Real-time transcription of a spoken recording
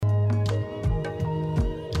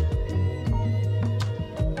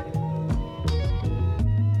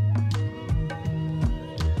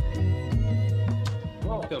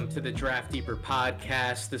welcome to the Draft Deeper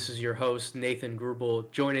podcast. This is your host, Nathan Grubel.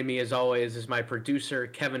 Joining me, as always, is my producer,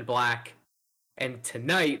 Kevin Black. And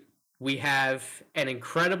tonight, we have an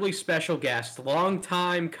incredibly special guest, long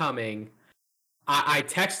time coming. I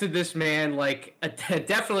texted this man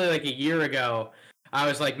definitely like a year ago. I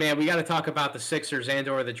was like, man, we got to talk about the Sixers and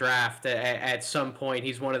or the draft at some point.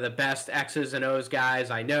 He's one of the best X's and O's guys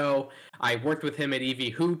I know. I worked with him at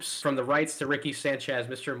EV Hoops. From the Rights to Ricky Sanchez,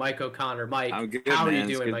 Mr. Mike O'Connor. Mike, I'm good, how man. are you doing,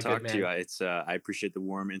 it's good my to talk good man? to you. I appreciate the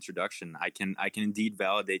warm introduction. I can indeed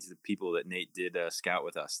validate to the people that Nate did scout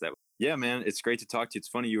with us. Yeah, man, it's great to talk to you. It's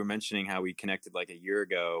funny you were mentioning how we connected like a year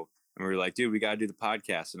ago, and we were like, dude, we got to do the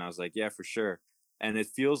podcast, and I was like, yeah, for sure. And it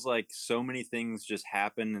feels like so many things just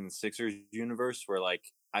happen in the Sixers universe where like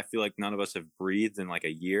I feel like none of us have breathed in like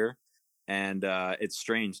a year, and it's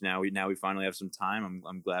strange. Now we finally have some time.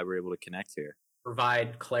 I'm glad we're able to connect here.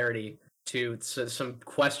 Provide clarity to some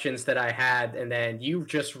questions that I had, and then you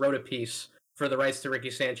just wrote a piece for the Rights to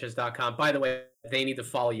RickySanchez.com. By the way, they need to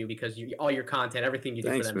follow you because all your content, everything you do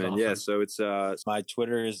Thanks, for them man. is awesome. Yeah, so it's my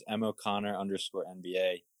Twitter is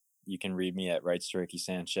MOconnor_NBA. You can read me at Rights to Ricky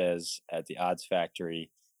Sanchez at the Odds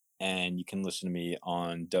Factory, and you can listen to me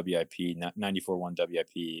on WIP 94.1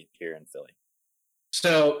 WIP here in Philly.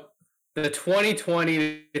 So the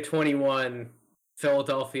 2020-21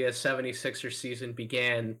 Philadelphia 76ers season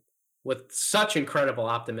began with such incredible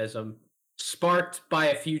optimism, sparked by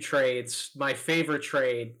a few trades. My favorite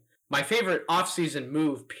offseason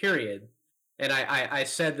move, period. And I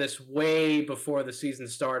said this way before the season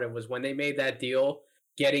started, was when they made that deal,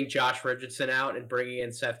 getting Josh Richardson out and bringing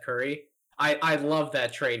in Seth Curry. I love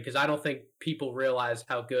that trade because I don't think people realize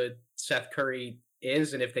how good Seth Curry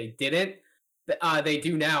is, and if they didn't, they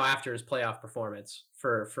do now after his playoff performance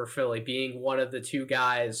for Philly, being one of the two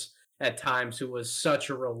guys at times who was such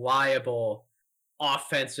a reliable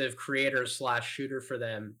offensive creator / shooter for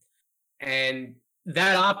them. And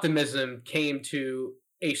that optimism came to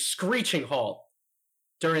a screeching halt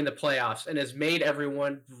during the playoffs and has made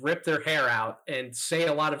everyone rip their hair out and say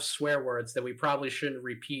a lot of swear words that we probably shouldn't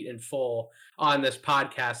repeat in full on this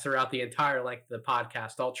podcast throughout the entire length of the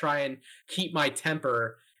podcast. I'll try and keep my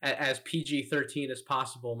temper as PG-13 as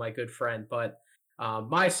possible, my good friend, but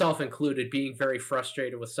myself included, being very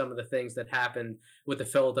frustrated with some of the things that happened with the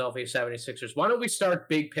Philadelphia 76ers. Why don't we start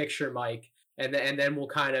big picture, Mike, and then we'll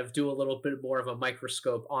kind of do a little bit more of a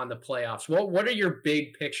microscope on the playoffs. What are your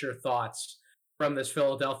big picture thoughts from this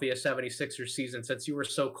Philadelphia 76ers season, since you were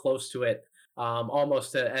so close to it,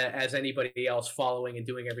 almost as anybody else, following and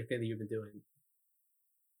doing everything that you've been doing?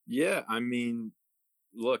 Yeah, I mean,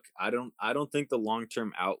 look, I don't think the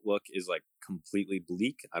long-term outlook is like completely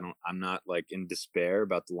bleak. I'm not like in despair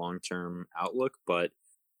about the long-term outlook, but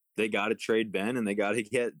they got to trade Ben and they got to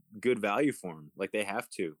get good value for him. Like they have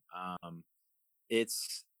to.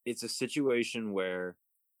 It's a situation where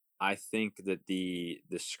I think that the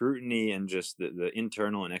scrutiny and just the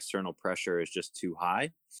internal and external pressure is just too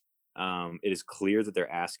high. It is clear that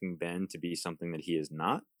they're asking Ben to be something that he is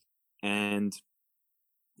not. And,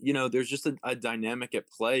 you know, there's just a dynamic at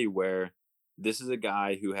play where this is a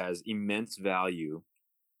guy who has immense value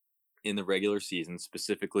in the regular season,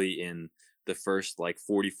 specifically in the first like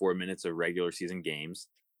 44 minutes of regular season games.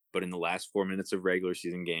 But in the last 4 minutes of regular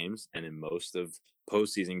season games and in most of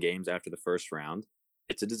postseason games after the first round,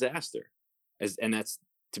 it's a disaster. And that's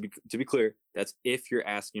to be clear, that's if you're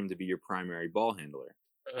asking him to be your primary ball handler.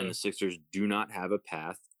 Mm-hmm. And the Sixers do not have a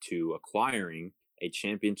path to acquiring a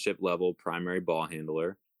championship level primary ball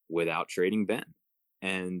handler without trading Ben.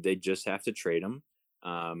 And they just have to trade him,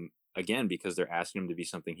 again, because they're asking him to be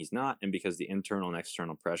something he's not, and because the internal and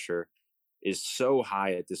external pressure is so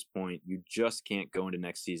high at this point. You just can't go into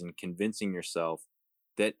next season convincing yourself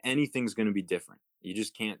that anything's going to be different. You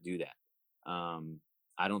just can't do that.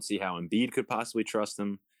 I don't see how Embiid could possibly trust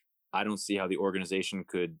him. I don't see how the organization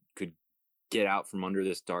could get out from under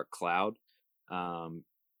this dark cloud.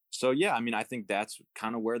 So yeah, I mean, I think that's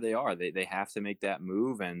kind of where they are. They have to make that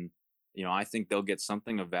move, and you know, I think they'll get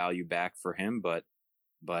something of value back for him, but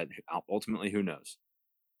ultimately, who knows?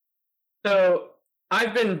 So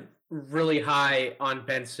I've been really high on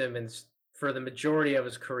Ben Simmons for the majority of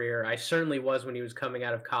his career. I certainly was when he was coming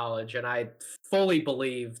out of college, and I fully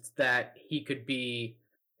believed that he could be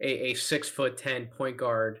a 6'10" point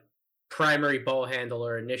guard, primary ball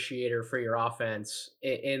handler, initiator for your offense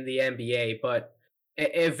in the NBA. But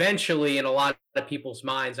eventually, in a lot of people's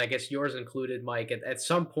minds, I guess yours included, Mike, at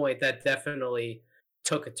some point that definitely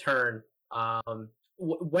took a turn.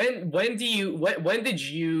 When did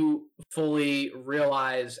you fully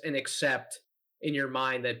realize and accept in your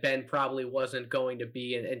mind that Ben probably wasn't going to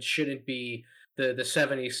be and shouldn't be the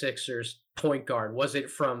 76ers point guard? Was it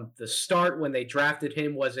from the start when they drafted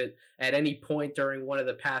him? Was it at any point during one of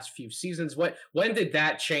the past few seasons? When did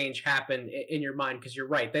that change happen in your mind? Because you're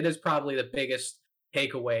right, that is probably the biggest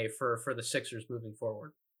takeaway for the Sixers moving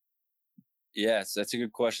forward. Yes, that's a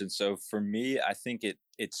good question. So for me, I think it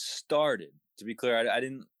started. To be clear, I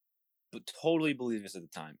didn't totally believe this at the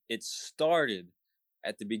time. It started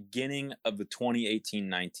at the beginning of the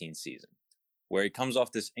 2018-19 season, where he comes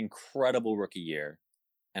off this incredible rookie year,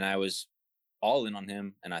 and I was all in on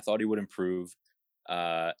him, and I thought he would improve.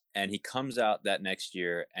 And he comes out that next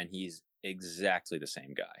year, and he's exactly the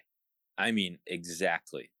same guy. I mean,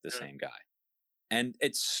 exactly the same guy. And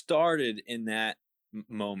it started in that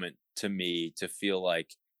moment to me to feel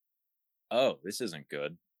like, oh, this isn't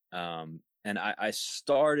good. And I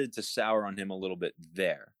started to sour on him a little bit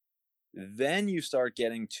there. Then you start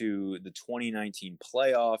getting to the 2019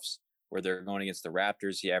 playoffs where they're going against the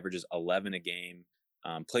Raptors. He averages 11 a game,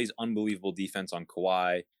 plays unbelievable defense on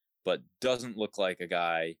Kawhi, but doesn't look like a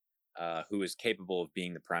guy who is capable of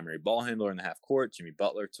being the primary ball handler in the half court. Jimmy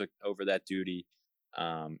Butler took over that duty.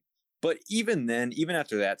 But even then, even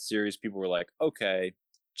after that series, people were like, okay,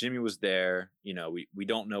 Jimmy was there. You know, we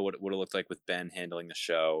don't know what it would have looked like with Ben handling the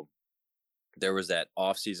show. There was that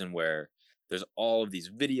offseason where there's all of these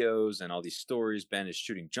videos and all these stories. Ben is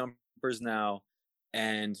shooting jumpers now.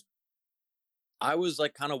 And I was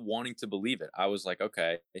like kind of wanting to believe it. I was like,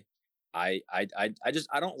 okay, I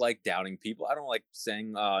don't like doubting people. I don't like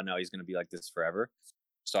saying, oh no, he's gonna be like this forever.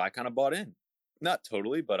 So I kind of bought in. Not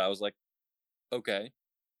totally, but I was like, okay.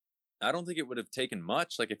 I don't think it would have taken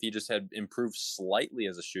much. Like if he just had improved slightly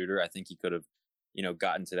as a shooter, I think he could have,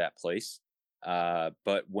 gotten to that place. But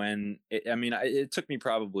it took me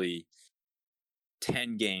probably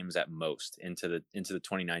 10 games at most into the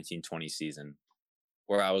 2019-20 season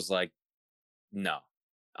where I was like, no,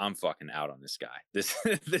 I'm fucking out on this guy. This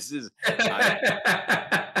is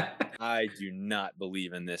I do not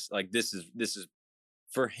believe in this. Like this is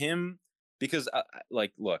for him because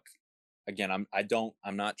look, again, I'm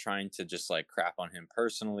not trying to just like crap on him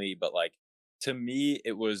personally, but like to me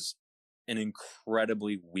it was an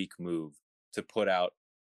incredibly weak move to put out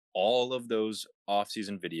all of those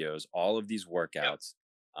off-season videos, all of these workouts.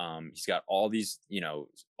 He's got all these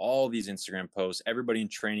Instagram posts. Everybody in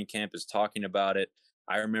training camp is talking about it.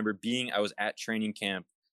 I remember I was at training camp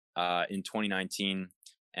in 2019,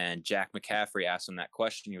 and Jack McCaffrey asked him that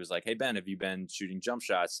question. He was like, "Hey Ben, have you been shooting jump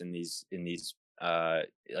shots in these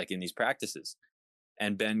practices?"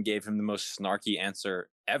 And Ben gave him the most snarky answer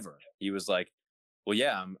ever. He was like, "Well,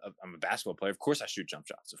 yeah, I'm a basketball player. Of course I shoot jump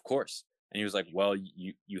shots. Of course." And he was like, "Well,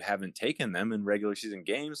 you haven't taken them in regular season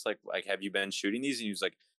games. Like have you been shooting these?" And he was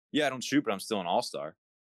like, "Yeah, I don't shoot, but I'm still an all-star."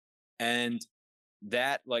 And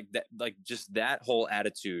just that whole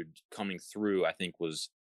attitude coming through, I think was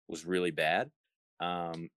really bad.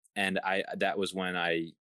 And that was when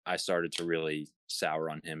I started to really sour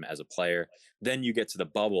on him as a player. Then you get to the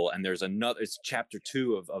bubble, and it's chapter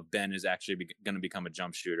 2 of Ben is actually going to become a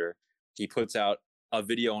jump shooter. He puts out a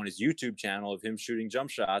video on his YouTube channel of him shooting jump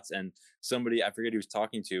shots, and somebody, I forget who he was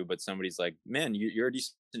talking to, but somebody's like, "Man, you're a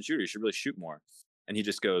decent shooter. You should really shoot more." And he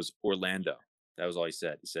just goes, "Orlando." That was all he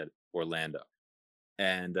said. He said Orlando,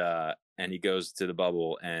 and he goes to the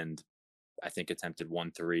bubble and I think attempted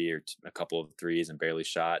 1 3 or a couple of threes and barely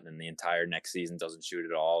shot, and then the entire next season doesn't shoot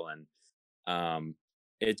at all. And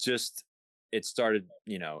it started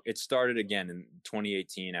again in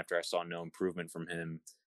 2018 after I saw no improvement from him.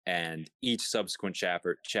 And each subsequent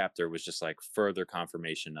chapter was just like further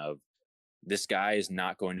confirmation of this guy is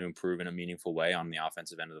not going to improve in a meaningful way on the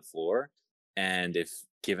offensive end of the floor. And if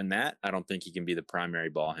given that, I don't think he can be the primary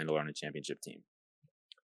ball handler on a championship team.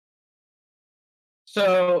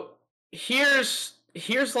 So here's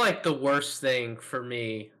like the worst thing for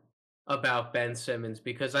me about Ben Simmons,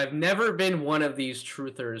 because I've never been one of these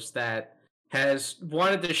truthers that has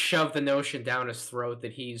wanted to shove the notion down his throat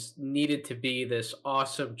that he's needed to be this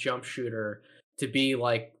awesome jump shooter to be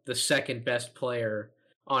like the second best player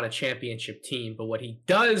on a championship team. But what he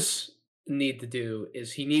does need to do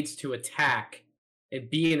is he needs to attack and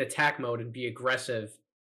be in attack mode and be aggressive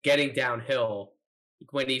getting downhill.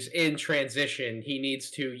 When he's in transition, he needs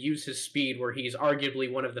to use his speed, where he's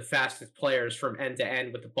arguably one of the fastest players from end to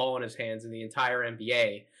end with the ball in his hands in the entire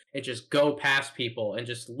NBA, and just go past people and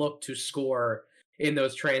just look to score in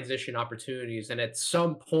those transition opportunities. And at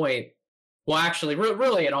some point, well, actually,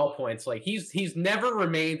 really at all points, like he's never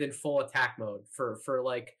remained in full attack mode for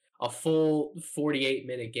like a full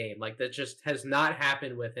 48-minute game. Like that just has not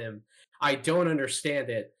happened with him. I don't understand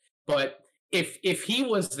it, but if he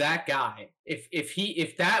was that guy,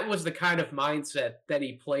 if that was the kind of mindset that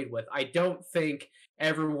he played with, I don't think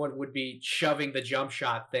everyone would be shoving the jump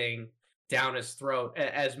shot thing down his throat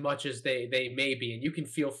as much as they may be. And you can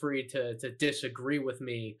feel free to disagree with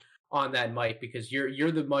me on that, Mike, because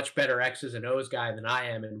you're the much better X's and O's guy than I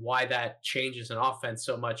am, and why that changes an offense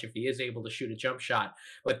so much if he is able to shoot a jump shot.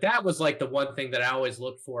 But that was like the one thing that I always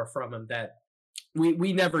looked for from him that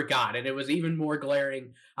we never got, and it was even more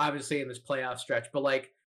glaring, obviously, in this playoff stretch. But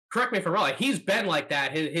like, correct me if I'm wrong, like, he's been like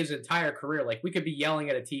that his entire career. Like, we could be yelling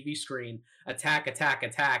at a TV screen, attack, attack,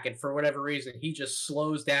 attack, and for whatever reason, he just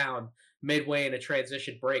slows down midway in a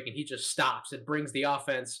transition break, and he just stops. It brings the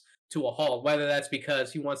offense to a halt. Whether that's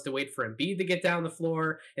because he wants to wait for Embiid to get down the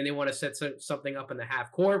floor and they want to set something up in the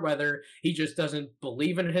half court, whether he just doesn't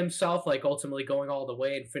believe in himself, like ultimately going all the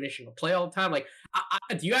way and finishing a play all the time. Like,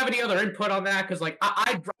 do you have any other input on that? Because like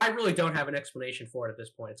I really don't have an explanation for it at this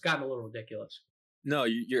point. It's gotten a little ridiculous. No,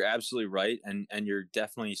 you're absolutely right, and you're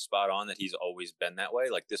definitely spot on that he's always been that way.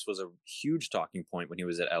 Like this was a huge talking point when he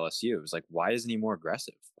was at LSU. It was like, why isn't he more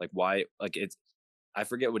aggressive? Like why? Like it's I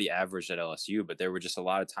forget what he averaged at LSU, but there were just a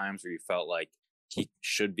lot of times where you felt like he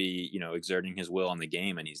should be, exerting his will on the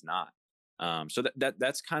game, and he's not. So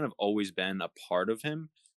that's kind of always been a part of him.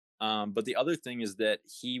 But the other thing is that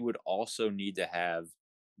he would also need to have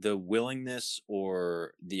the willingness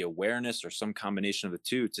or the awareness or some combination of the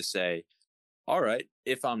two to say, all right,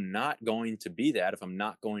 if I'm not going to be that, if I'm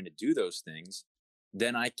not going to do those things,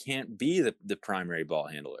 then I can't be the primary ball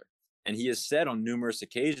handler. And he has said on numerous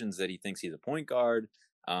occasions that he thinks he's a point guard.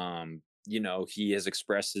 He has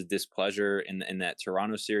expressed his displeasure in that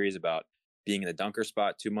Toronto series about being in the dunker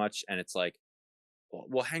spot too much. And it's like,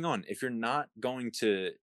 well, hang on. If you're not going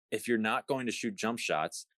to shoot jump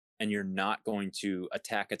shots and you're not going to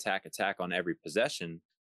attack on every possession,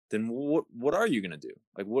 then what are you going to do?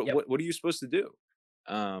 Like what are you supposed to do?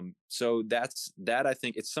 So that I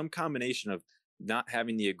think it's some combination of not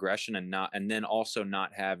having the aggression and then also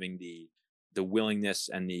not having the willingness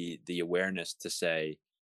and the awareness to say,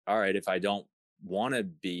 all right, if I don't want to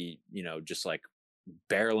be, just like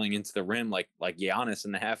barreling into the rim like Giannis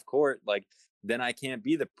in the half court, like then I can't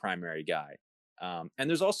be the primary guy. And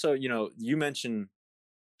there's also, you mentioned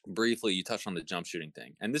briefly, you touched on the jump shooting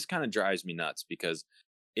thing, and this kind of drives me nuts because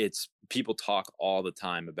it's people talk all the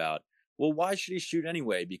time about, well, why should he shoot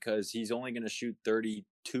anyway? Because he's only going to shoot 32%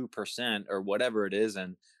 or whatever it is.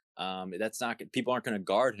 And that's not, people aren't going to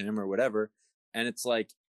guard him or whatever. And it's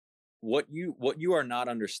like, what you are not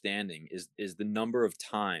understanding is the number of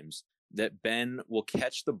times that Ben will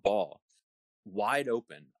catch the ball wide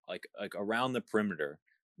open, like around the perimeter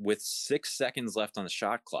with 6 seconds left on the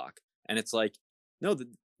shot clock. And it's like, no,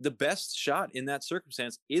 the best shot in that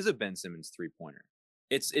circumstance is a Ben Simmons 3-pointer.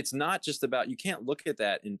 It's not just about, you can't look at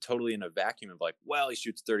that totally in a vacuum of like, well, he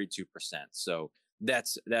shoots 32%, so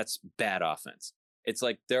that's bad offense. It's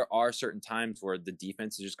like there are certain times where the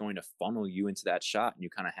defense is just going to funnel you into that shot, and you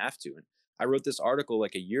kind of have to. And I wrote this article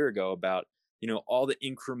like a year ago about all the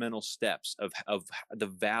incremental steps of the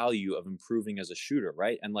value of improving as a shooter,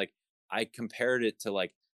 right? And like I compared it to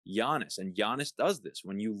like Giannis, and Giannis does this.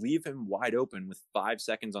 When you leave him wide open with 5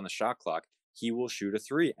 seconds on the shot clock, he will shoot a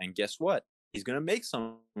 3, and guess what? He's going to make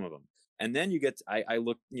some of them. And then you get, I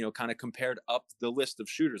look, kind of compared up the list of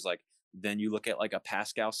shooters. Like, then you look at like a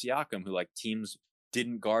Pascal Siakam, who like teams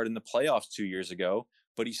didn't guard in the playoffs 2 years ago,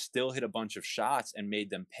 but he still hit a bunch of shots and made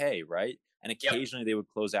them pay, right? And occasionally they would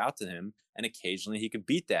close out to him, and occasionally he could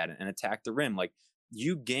beat that and attack the rim. Like,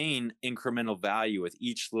 you gain incremental value with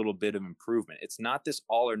each little bit of improvement. It's not this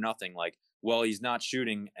all or nothing, like, well, he's not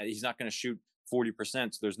going to shoot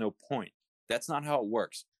 40%, so there's no point. That's not how it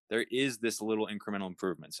works. There is this little incremental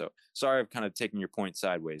improvement. So sorry, I've kind of taken your point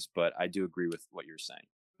sideways, but I do agree with what you're saying.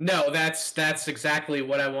 No, that's exactly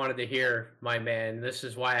what I wanted to hear, my man. This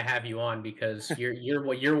is why I have you on, because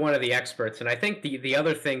you're one of the experts. And I think the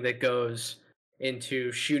other thing that goes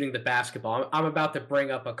into shooting the basketball, I'm about to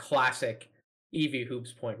bring up a classic Evie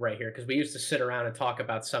Hoops point right here, because we used to sit around and talk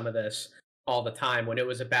about some of this all the time when it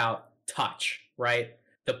was about touch, right?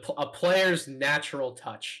 A player's natural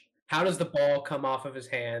touch. How does the ball come off of his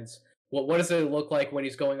hands? What does it look like when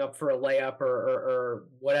he's going up for a layup or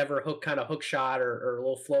whatever hook shot or a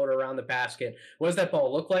little floater around the basket? What does that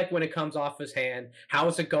ball look like when it comes off his hand? How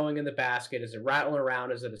is it going in the basket? Is it rattling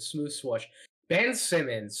around? Is it a smooth swoosh? Ben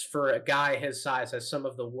Simmons, for a guy his size, has some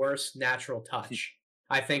of the worst natural touch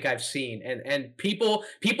I think I've seen. And people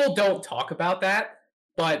don't talk about that,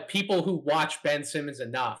 but people who watch Ben Simmons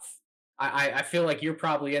enough, I feel like you're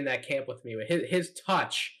probably in that camp with me. His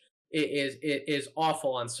touch is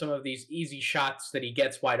awful on some of these easy shots that he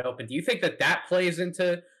gets wide open. Do you think that plays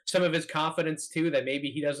into some of his confidence too, that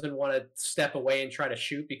maybe he doesn't want to step away and try to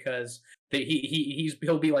shoot because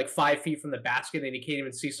he'll be like 5 feet from the basket and he can't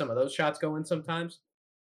even see some of those shots go in sometimes.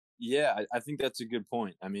 Yeah, I think that's a good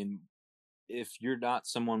point. I mean, if you're not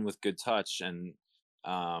someone with good touch and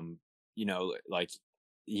um like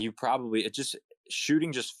you probably it just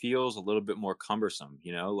shooting just feels a little bit more cumbersome,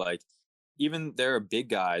 like even there are big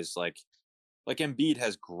guys like Embiid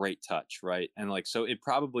has great touch, right? And like so it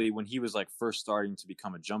probably when he was like first starting to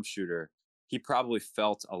become a jump shooter, he probably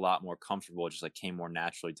felt a lot more comfortable, just like came more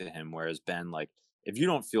naturally to him. Whereas Ben, like if you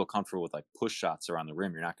don't feel comfortable with like push shots around the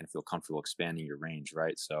rim, you're not going to feel comfortable expanding your range,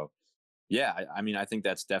 right? So yeah, I mean, I think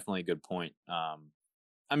that's definitely a good point.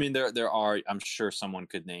 I mean, there are. I'm sure someone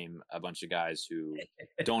could name a bunch of guys who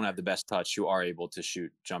don't have the best touch who are able to shoot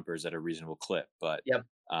jumpers at a reasonable clip, Yep.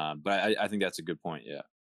 but I think that's a good point. Yeah.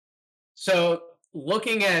 So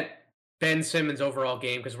looking at Ben Simmons' overall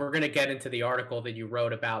game, because we're going to get into the article that you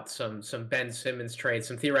wrote about some Ben Simmons trades,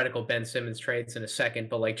 some theoretical Ben Simmons trades in a second,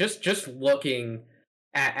 but like just looking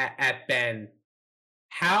at Ben,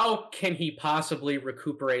 how can he possibly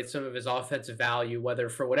recuperate some of his offensive value, whether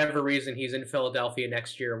for whatever reason he's in Philadelphia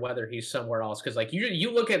next year, or whether he's somewhere else? Because like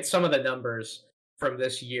you look at some of the numbers from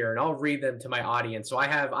this year, and I'll read them to my audience. So I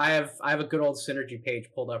have a good old synergy page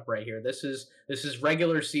pulled up right here. This is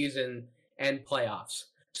regular season and playoffs.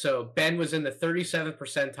 So Ben was in the 37th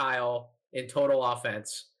percentile in total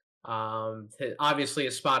offense. Obviously,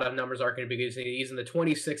 his spot up numbers aren't going to be good. He's in the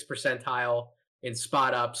 26th percentile in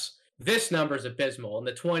spot ups. This number is abysmal. In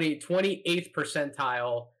the 28th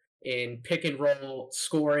percentile in pick and roll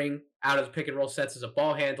scoring out of the pick and roll sets as a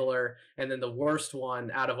ball handler. And then the worst one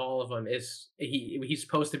out of all of them is he's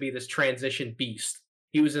supposed to be this transition beast.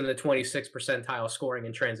 He was in the 26th percentile scoring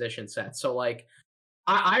in transition sets. So like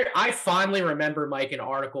I fondly remember, Mike, an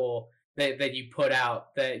article that you put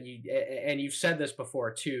out that and you've said this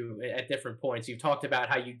before too at different points. You've talked about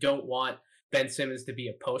how you don't want Ben Simmons to be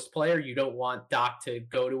a post player. You don't want Doc to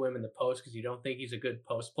go to him in the post because you don't think he's a good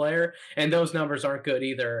post player. And those numbers aren't good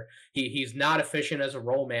either. He's not efficient as a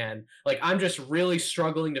roll man. Like I'm just really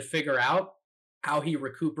struggling to figure out how he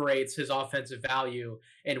recuperates his offensive value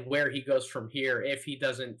and where he goes from here if he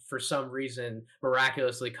doesn't, for some reason,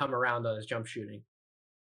 miraculously come around on his jump shooting.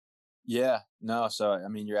 Yeah. No. So I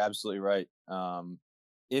mean, you're absolutely right.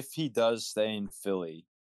 If he does stay in Philly,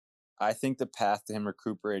 I think the path to him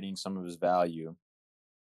recuperating some of his value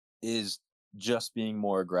is just being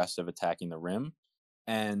more aggressive attacking the rim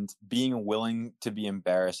and being willing to be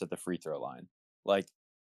embarrassed at the free throw line. Like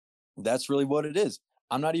that's really what it is.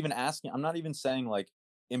 I'm not even saying like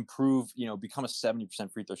improve, become a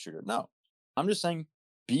 70% free throw shooter. No. I'm just saying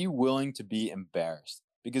be willing to be embarrassed.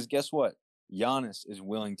 Because guess what? Giannis is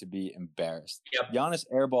willing to be embarrassed. Yep. Giannis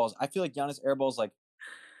airballs. I feel like Giannis airballs like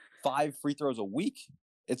 5 free throws a week.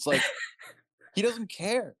 It's like he doesn't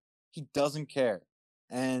care. He doesn't care.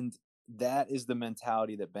 And that is the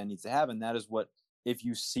mentality that Ben needs to have. And that is what, if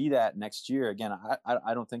you see that next year, again,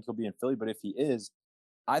 I don't think he'll be in Philly, but if he is,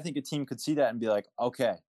 I think a team could see that and be like,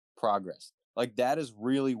 okay, progress. Like that is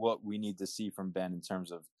really what we need to see from Ben in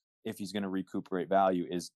terms of if he's going to recuperate value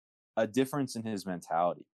is a difference in his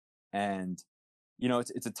mentality. And,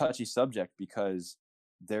 it's a touchy subject because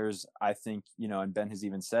there's, I think, and Ben has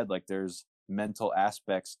even said like there's mental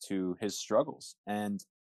aspects to his struggles. And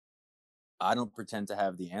I don't pretend to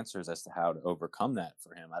have the answers as to how to overcome that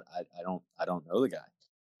for him. I don't know the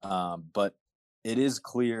guy. But it is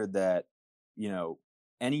clear that,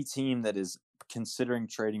 any team that is considering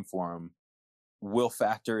trading for him will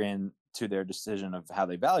factor in to their decision of how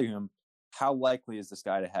they value him. How likely is this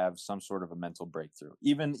guy to have some sort of a mental breakthrough?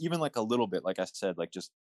 Even like a little bit, like I said, like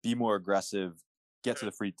just be more aggressive, get to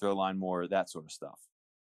the free throw line more, that sort of stuff.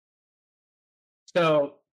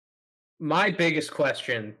 So my biggest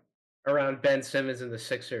question around Ben Simmons and the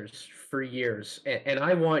Sixers for years, and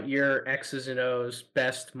I want your X's and O's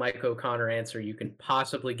best Mike O'Connor answer you can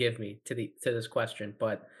possibly give me to this question.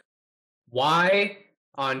 But why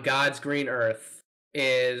on God's green earth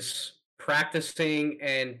is practicing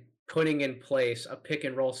and putting in place a pick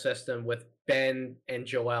and roll system with Ben and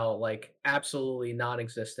Joel like absolutely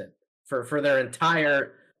non-existent for their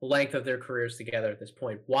entire length of their careers together at this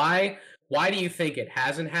point? Why do you think it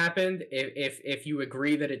hasn't happened? If you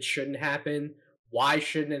agree that it shouldn't happen, why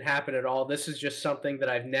shouldn't it happen at all? This is just something that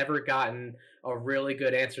I've never gotten a really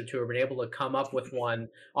good answer to or been able to come up with one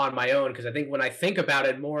on my own, because I think when I think about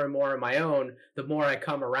it more and more on my own, the more I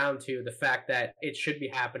come around to the fact that it should be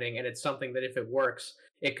happening, and it's something that if it works,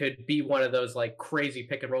 it could be one of those like crazy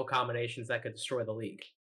pick and roll combinations that could destroy the league.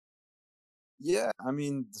 Yeah, I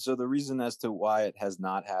mean, so the reason as to why it has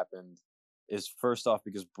not happened is first off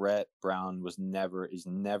because Brett Brown is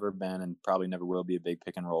never been and probably never will be a big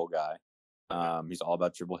pick and roll guy. He's all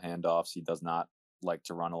about dribble handoffs. He does not like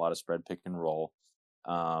to run a lot of spread pick and roll.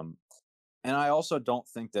 Um, and I also don't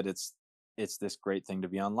think that it's this great thing to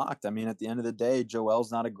be unlocked. I mean, at the end of the day,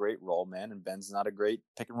 Joel's not a great roll man, and Ben's not a great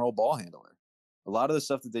pick and roll ball handler. A lot of the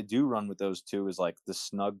stuff that they do run with those two is like the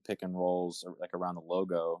snug pick and rolls, or like around the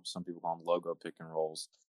logo. Some people call them logo pick and rolls,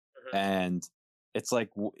 Mhm. and it's like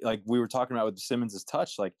we were talking about with Simmons's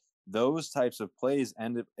touch, like those types of plays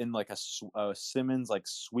end up in like a Simmons like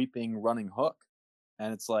sweeping running hook,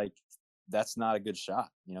 and it's like that's not a good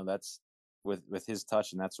shot. That's with his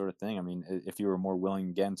touch and that sort of thing. I mean, if you were more willing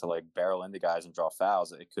again to like barrel into guys and draw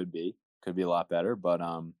fouls, it could be a lot better. But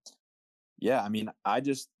yeah, I mean, I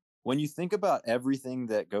just when you think about everything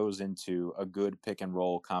that goes into a good pick and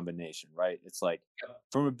roll combination, right? It's like Yep.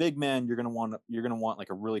 from a big man, you're gonna want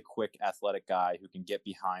like a really quick athletic guy who can get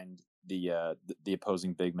behind the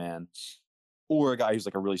opposing big man, or a guy who's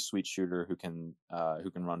like a really sweet shooter who can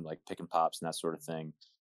run like pick and pops and that sort of thing.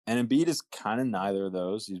 And Embiid is kind of neither of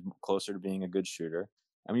those. He's closer to being a good shooter.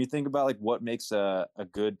 I mean, you think about like what makes a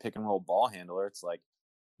good pick and roll ball handler. It's like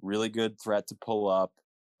really good threat to pull up,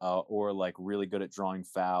 or like really good at drawing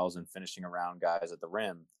fouls and finishing around guys at the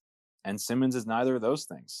rim. And Simmons is neither of those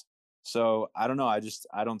things. So I don't know. I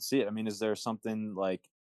don't see it. I mean, is there something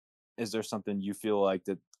you feel like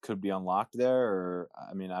that could be unlocked there? Or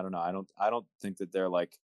I mean, I don't know. I don't think that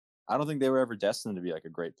I don't think they were ever destined to be like a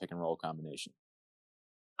great pick and roll combination.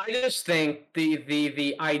 I just think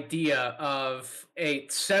the idea of a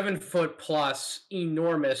 7 foot plus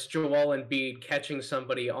enormous Joel Embiid catching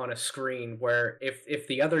somebody on a screen, where if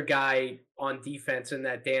the other guy on defense in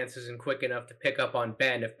that dance isn't quick enough to pick up on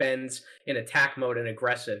Ben, if Ben's in attack mode and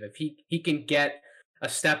aggressive, if he can get a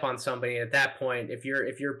step on somebody, and at that point, if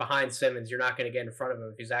you're behind Simmons, you're not going to get in front of him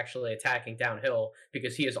if he's actually attacking downhill,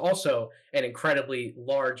 because he is also an incredibly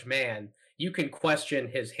large man. You can question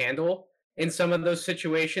his handle in some of those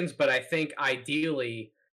situations, but I think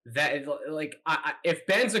ideally that, like, if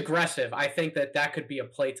Ben's aggressive, I think that could be a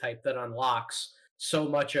play type that unlocks so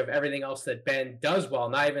much of everything else that Ben does well.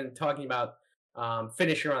 Not even talking about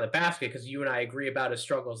finishing around the basket, because you and I agree about his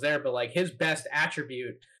struggles there, but like his best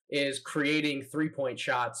attribute is creating 3 point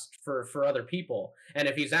shots for other people. And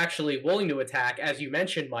if he's actually willing to attack, as you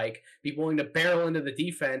mentioned, Mike, be willing to barrel into the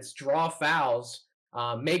defense, draw fouls,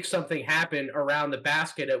 make something happen around the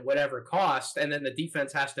basket at whatever cost, and then the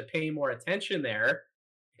defense has to pay more attention there.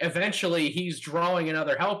 Eventually, he's drawing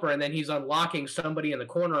another helper, and then he's unlocking somebody in the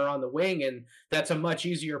corner or on the wing, and that's a much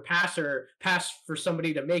easier pass for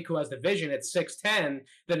somebody to make who has the vision at 6'10"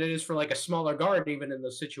 than it is for like a smaller guard, even in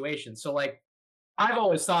those situations. So, like, I've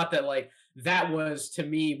always thought that, like, that was to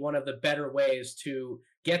me one of the better ways to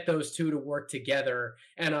get those two to work together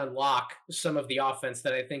and unlock some of the offense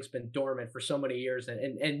that I think's been dormant for so many years.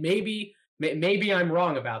 And maybe I'm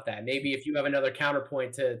wrong about that. Maybe if you have another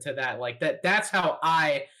counterpoint to that, like that's how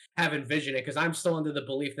I have envisioned it, because I'm still under the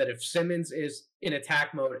belief that if Simmons is in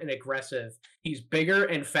attack mode and aggressive, he's bigger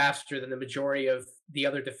and faster than the majority of the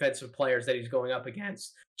other defensive players that he's going up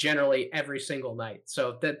against generally every single night.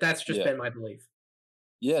 So that's just Yeah. been my belief.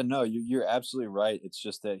 Yeah, no, you're absolutely right. It's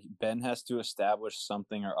just that Ben has to establish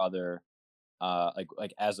something or other,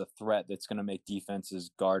 like as a threat that's going to make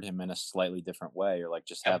defenses guard him in a slightly different way, or like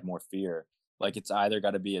just have Yep. more fear. Like it's either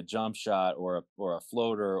got to be a jump shot or a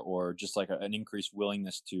floater, or just like an increased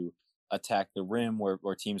willingness to attack the rim, where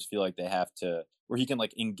teams feel like they have to, where he can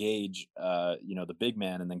like engage, the big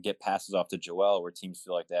man and then get passes off to Joel, where teams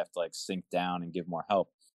feel like they have to like sink down and give more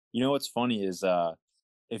help. What's funny is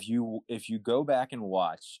if you go back and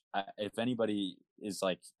watch, if anybody is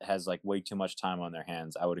like has like way too much time on their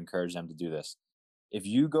hands, I would encourage them to do this. If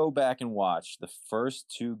you go back and watch the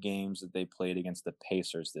first two games that they played against the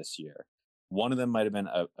Pacers this year, one of them might have been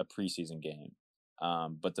a preseason game,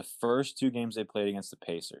 but the first two games they played against the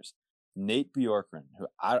Pacers, Nate Bjorkgren, who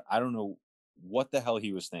I don't know what the hell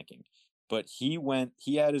he was thinking, but he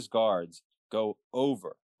had his guards go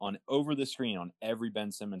over the screen on every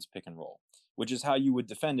Ben Simmons pick and roll, which is how you would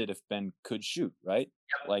defend it if Ben could shoot, right?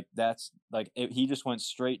 Like that's like he just went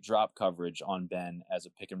straight drop coverage on Ben as a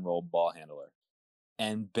pick and roll ball handler,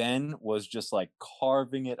 and Ben was just like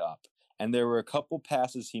carving it up. And there were a couple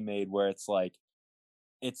passes he made where it's like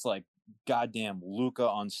goddamn Luca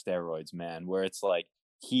on steroids, man. Where it's like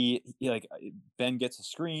Ben gets a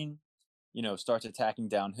screen, starts attacking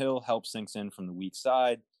downhill, help sinks in from the weak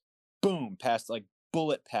side, boom, past like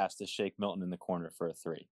bullet pass to Shake Milton in the corner for a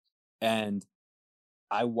three. And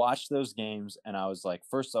I watched those games and I was like,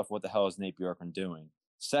 first off, what the hell is Nate Bjorkgren doing?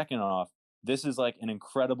 Second off, this is like an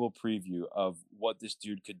incredible preview of what this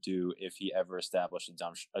dude could do if he ever established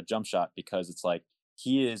a jump shot, because it's like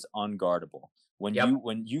he is unguardable. Yep.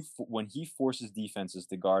 When he forces defenses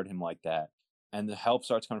to guard him like that, and the help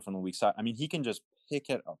starts coming from the weak side, I mean, he can just pick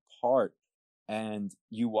it apart. And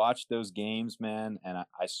you watch those games, man, and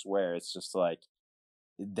I swear it's just like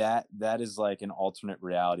that is like an alternate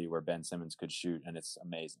reality where Ben Simmons could shoot, and it's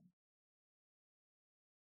amazing.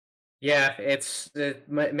 Yeah,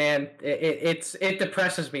 man. It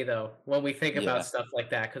depresses me though when we think about Yeah, stuff like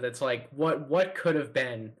that because it's like what could have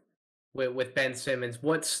been with Ben Simmons,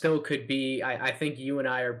 what still could be. I think you and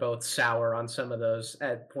I are both sour on some of those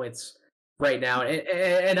at points right now,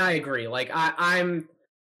 and I agree. Like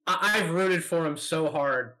I've rooted for him so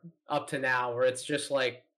hard up to now, where it's just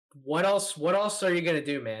like, what else? What else are you gonna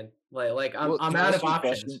do, man? Like well, I'm can I out ask of you a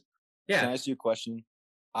question? options. Can Yeah. I ask you a question?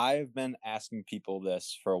 I've been asking people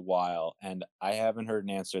this for a while, and I haven't heard an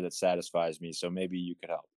answer that satisfies me, so maybe you could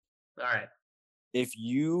help. All right. If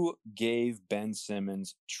you gave Ben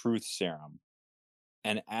Simmons truth serum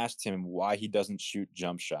and asked him why he doesn't shoot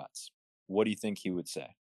jump shots, what do you think he would say?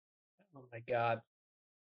 Oh my god.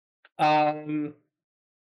 Um.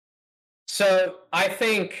 So I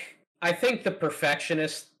think the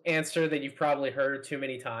perfectionist answer that you've probably heard too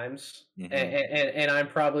many times, Hmm. and I'm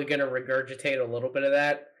probably going to regurgitate a little bit of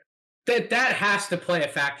that. That has to play a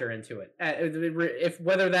factor into it. If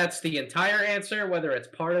whether that's the entire answer, whether it's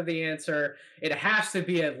part of the answer, it has to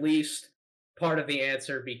be at least part of the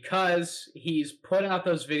answer because he's put out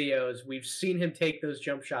those videos. We've seen him take those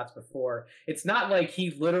jump shots before. It's not like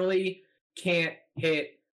he literally can't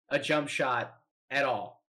hit a jump shot at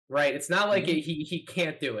all, right? It's not like Hmm. he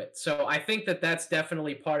can't do it. So I think that that's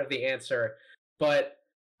definitely part of the answer. But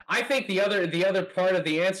I think the other part of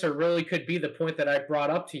the answer really could be the point that I brought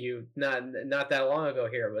up to you not that long ago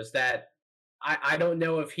here was that I don't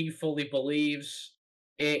know if he fully believes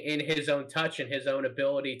in his own touch and his own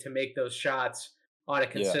ability to make those shots on a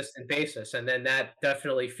Yeah. consistent basis. And then that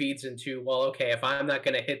definitely feeds into, well, okay, if I'm not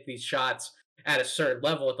going to hit these shots at a certain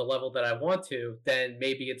level, at the level that I want to, then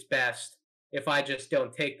maybe it's best if I just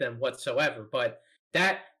don't take them whatsoever. But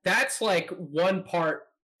that's like one part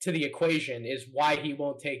to the equation is why he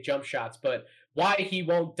won't take jump shots, but why he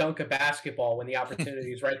won't dunk a basketball when the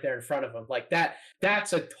opportunity is right there in front of him. Like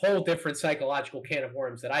that's a whole different psychological can of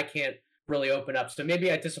worms that I can't really open up. So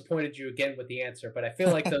maybe I disappointed you again with the answer, but I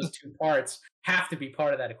feel like those two parts have to be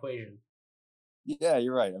part of that equation. Yeah,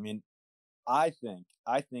 you're right. I mean, I think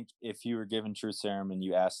if you were given truth serum and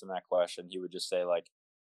you asked him that question, he would just say like,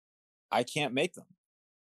 "I can't make them.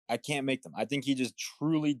 I can't make them." I think he just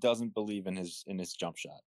truly doesn't believe in his jump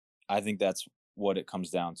shot. I think that's what it comes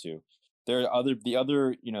down to. There are the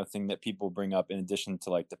other, thing that people bring up in addition to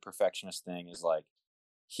like the perfectionist thing is like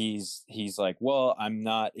he's like, "Well, I'm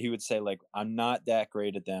not," he would say like, "I'm not that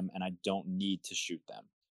great at them and I don't need to shoot them."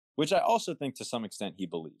 Which I also think to some extent he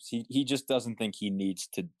believes. He just doesn't think he needs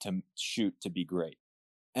to shoot to be great.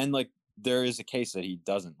 And like there is a case that he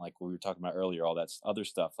doesn't, like we were talking about earlier, all that other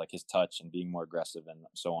stuff, like his touch and being more aggressive and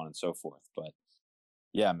so on and so forth. But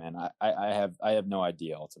yeah, man, I have no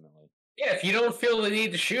idea ultimately. Yeah, if you don't feel the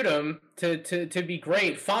need to shoot him to be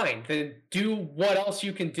great, fine. Then do what else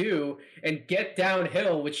you can do and get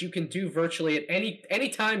downhill, which you can do virtually at any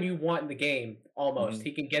time you want in the game. Almost, Hmm.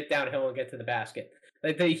 he can get downhill and get to the basket.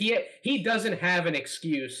 Like he doesn't have an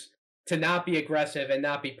excuse to not be aggressive and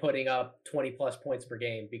not be putting up 20 plus points per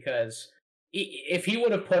game because if he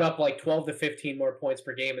would have put up like 12 to 15 more points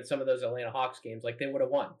per game in some of those Atlanta Hawks games, like they would have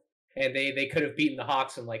won and they could have beaten the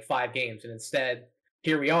Hawks in like 5 games, and instead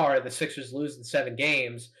here we are, the Sixers losing 7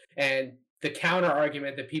 games, and the counter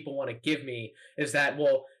argument that people want to give me is that,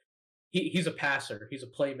 well, he's a passer, he's a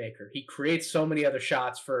playmaker, he creates so many other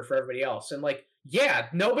shots for everybody else, and like, yeah,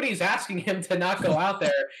 nobody's asking him to not go out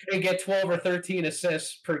there and get 12 or 13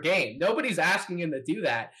 assists per game. Nobody's asking him to do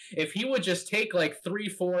that. If he would just take like 3,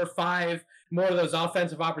 4, 5 more of those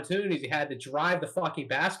offensive opportunities he had to drive the fucking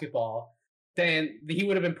basketball, then he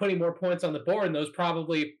would have been putting more points on the board, and those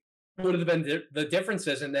probably would have been the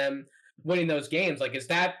differences in them winning those games. Like, is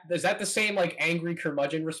that the same like angry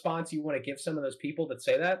curmudgeon response you want to give some of those people that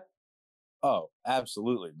say that? Oh,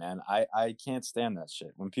 absolutely, man. I can't stand that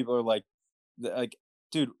shit when people are like, like,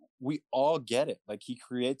 dude, we all get it. Like he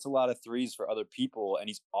creates a lot of threes for other people, and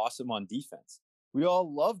he's awesome on defense. We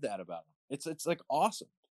all love that about him. It's like awesome.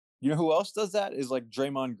 You know who else does that is like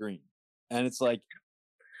Draymond Green, and it's like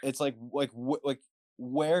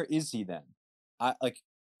where is he then? I like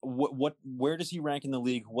what where does he rank in the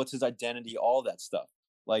league? What's his identity? All that stuff.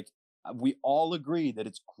 Like we all agree that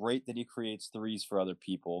it's great that he creates threes for other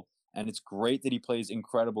people, and it's great that he plays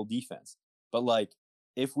incredible defense. But like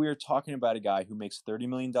if we are talking about a guy who makes $30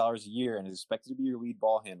 million a year and is expected to be your lead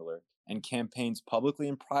ball handler and campaigns publicly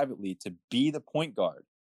and privately to be the point guard,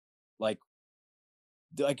 like,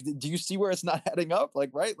 do you see where it's not adding up? Like,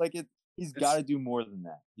 right? Like he's got It's to do more than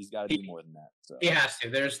that. He's got to do more than that. So he has to.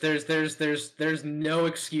 There's no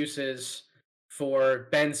excuses for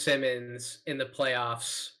Ben Simmons in the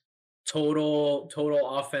playoffs. Total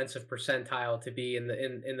offensive percentile to be in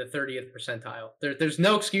the 30th percentile. There's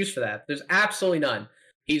no excuse for that. There's absolutely none.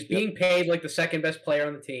 He's yep. being paid like the second best player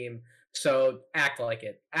on the team. So act like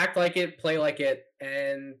it. Act like it, play like it.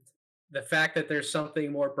 And the fact that there's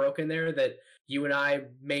something more broken there that you and I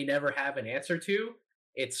may never have an answer to,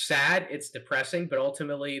 it's sad, it's depressing, but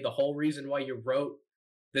ultimately the whole reason why you wrote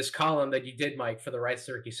this column that you did, Mike, for the rights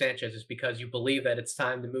to Ricky Sanchez is because you believe that it's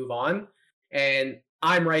time to move on. And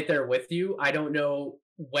I'm right there with you. I don't know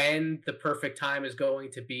when the perfect time is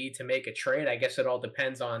going to be to make a trade. I guess it all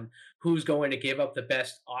depends on who's going to give up the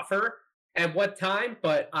best offer at what time.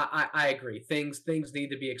 But I agree. Things need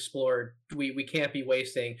to be explored. We can't be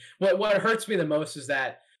wasting. What hurts me the most is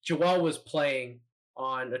that Joel was playing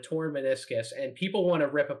on a torn meniscus, and people want to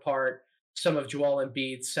rip apart some of Joel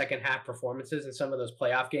Embiid's second half performances in some of those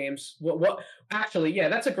playoff games. What actually, yeah,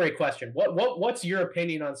 that's a great question. What's your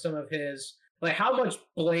opinion on some of his, like, how much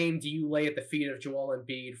blame do you lay at the feet of Joel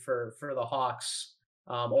Embiid for the Hawks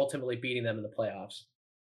ultimately beating them in the playoffs?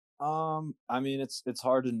 I mean, it's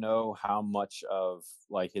hard to know how much of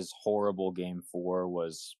like his horrible game 4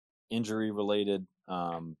 was injury related.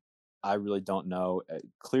 I really don't know.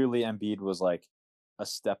 Clearly, Embiid was like a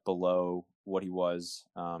step below what he was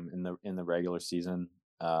in the regular season.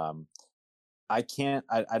 I can't.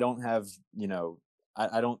 I don't have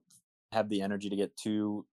I don't have the energy to get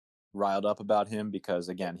too riled up about him because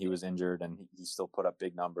again he was injured and he still put up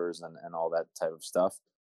big numbers and all that type of stuff.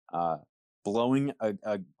 Blowing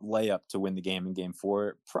a layup to win the game in game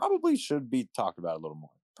 4 probably should be talked about a little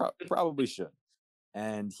more. Probably should.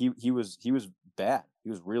 And he was bad. He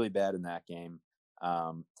was really bad in that game.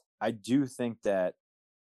 I do think that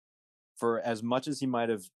for as much as he might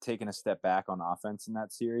have taken a step back on offense in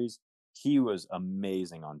that series, he was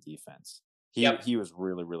amazing on defense. Yep. He was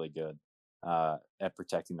really, really good at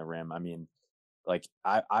protecting the rim. I mean, like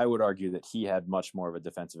I would argue that he had much more of a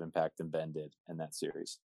defensive impact than Ben did in that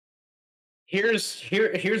series.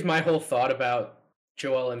 Here's my whole thought about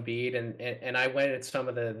Joel Embiid, and I went at some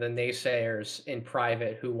of the naysayers in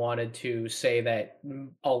private who wanted to say that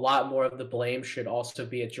a lot more of the blame should also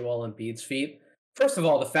be at Joel Embiid's feet. First of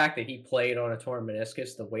all, the fact that he played on a torn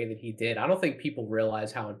meniscus the way that he did, I don't think people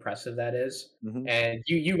realize how impressive that is. Mm-hmm. And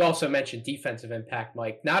you also mentioned defensive impact,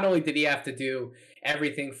 Mike. Not only did he have to do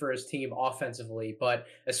everything for his team offensively, but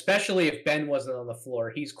especially if Ben wasn't on the floor,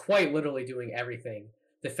 he's quite literally doing everything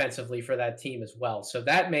defensively for that team as well. So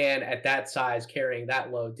that man at that size carrying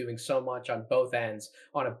that load, doing so much on both ends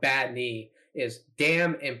on a bad knee is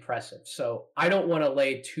damn impressive. So I don't want to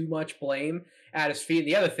lay too much blame at his feet.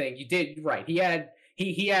 The other thing you did right, he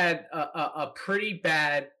had a pretty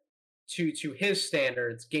bad to his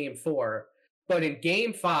standards game 4, but in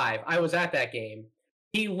game 5, I was at that game.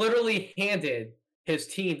 He literally handed his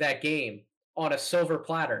team that game on a silver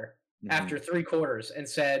platter after 3 quarters and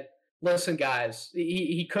said, listen, guys,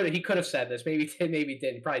 he could have said this. Maybe he did, maybe he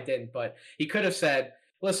didn't. Probably didn't, but he could have said,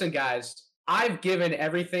 listen, guys, I've given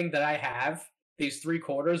everything that I have these 3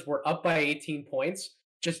 quarters. We're up by 18 points.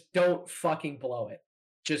 Just don't fucking blow it.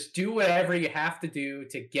 Just do whatever you have to do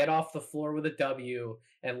to get off the floor with a W,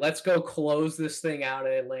 and let's go close this thing out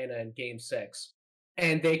in Atlanta in game 6.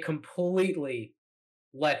 And they completely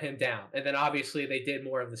let him down. And then obviously they did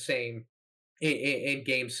more of the same in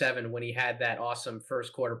game 7 when he had that awesome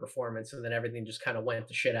first quarter performance, and then everything just kind of went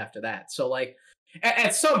to shit after that. So like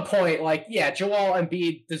at some point, like, yeah, Joel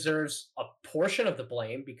Embiid deserves a portion of the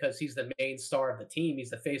blame because he's the main star of the team.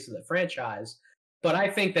 He's the face of the franchise. But I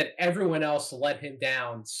think that everyone else let him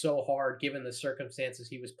down so hard given the circumstances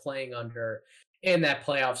he was playing under in that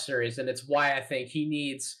playoff series. And it's why I think he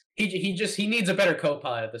needs he needs a better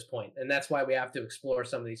co-pilot at this point. And that's why we have to explore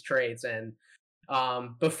some of these trades. And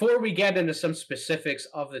before we get into some specifics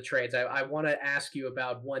of the trades, I want to ask you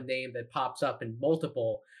about one name that pops up in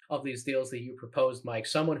multiple of these deals that you proposed, Mike.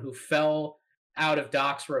 Someone who fell out of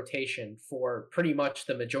Doc's rotation for pretty much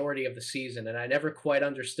the majority of the season, and I never quite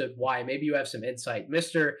understood why. Maybe you have some insight,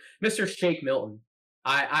 Mister Shake Milton.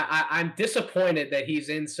 I'm disappointed that he's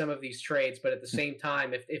in some of these trades, but at the same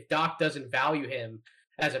time, if Doc doesn't value him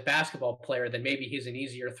as a basketball player, then maybe he's an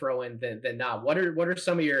easier throw in than not. What are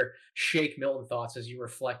some of your Shake Milton thoughts as you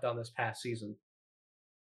reflect on this past season?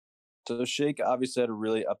 So Shake obviously had a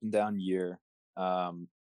really up and down year.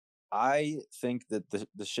 I think that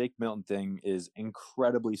the Shake Milton thing is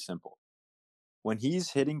incredibly simple. When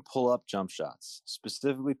he's hitting pull up jump shots,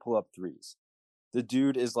 specifically pull up threes, the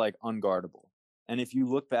dude is like unguardable. And if you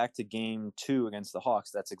look back to game 2 against the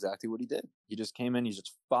Hawks, that's exactly what he did. He just came in, he's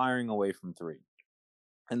just firing away from 3.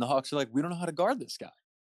 And the Hawks are like, we don't know how to guard this guy.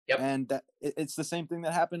 Yep. And it's the same thing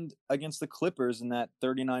that happened against the Clippers in that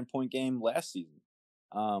 39-point game last season.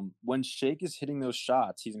 When Shake is hitting those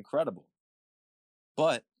shots, he's incredible.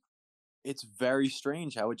 But it's very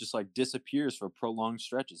strange how it just like disappears for prolonged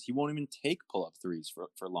stretches. He won't even take pull up threes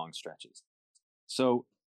for long stretches. So,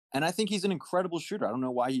 and I think he's an incredible shooter. I don't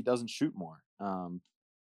know why he doesn't shoot more.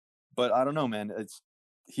 But I don't know, man.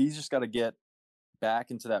 He's just got to get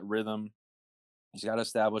back into that rhythm. He's got to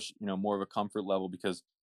establish, more of a comfort level, because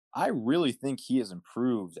I really think he has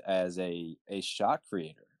improved as a shot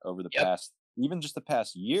creator over the Yep. past, even just the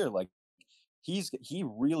past year. Like he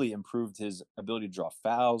really improved his ability to draw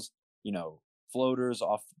fouls, floaters,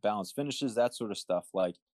 off balance finishes, that sort of stuff.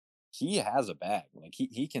 Like he has a bag. Like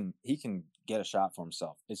he can get a shot for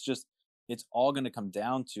himself. It's all going to come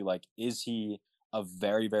down to, like, is he a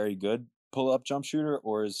very, very good pull up jump shooter,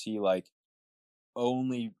 or is he like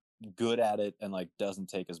only good at it and like doesn't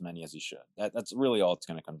take as many as he should? That's really all it's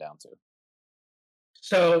going to come down to.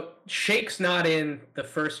 So Shake's not in the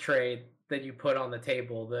first trade that you put on the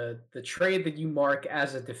table. The trade that you mark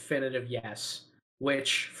as a definitive yes,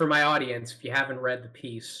 which for my audience, if you haven't read the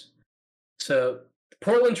piece, so the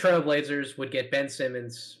Portland Trailblazers would get Ben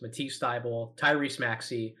Simmons, Matisse Thybulle, Tyrese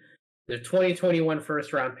Maxey, the 2021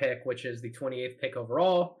 first round pick, which is the 28th pick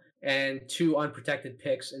overall, and 2 unprotected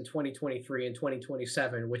picks in 2023 and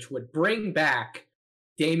 2027, which would bring back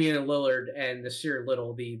Damian Lillard and Nasir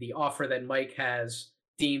Little, the offer that Mike has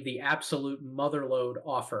deemed the absolute motherload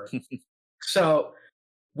offer. So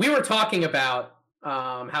we were talking about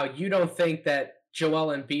how you don't think that Joel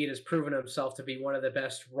Embiid has proven himself to be one of the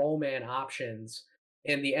best roll man options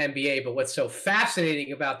in the NBA. But what's so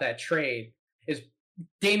fascinating about that trade is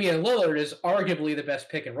Damian Lillard is arguably the best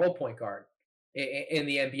pick and roll point guard in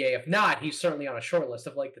the NBA. If not, he's certainly on a short list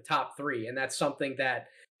of like the top 3. And that's something that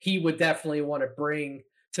he would definitely want to bring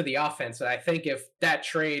to the offense. And I think if that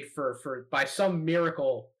trade for by some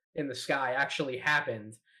miracle in the sky actually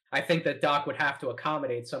happened, I think that Doc would have to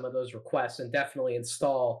accommodate some of those requests and definitely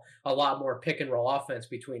install a lot more pick and roll offense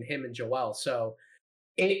between him and Joel. So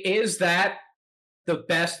is that the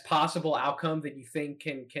best possible outcome that you think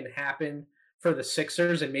can happen for the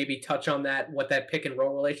Sixers, and maybe touch on that, what that pick and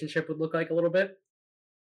roll relationship would look like a little bit?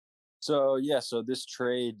 So yeah, so this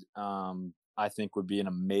trade, I think, would be an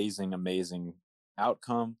amazing, amazing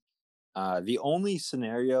outcome. The only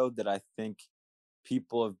scenario that I think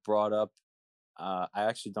people have brought up, I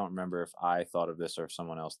actually don't remember if I thought of this or if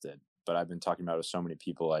someone else did, but I've been talking about it with so many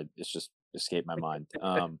people, it's just escaped my mind.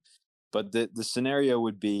 But the scenario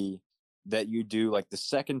would be that you do like the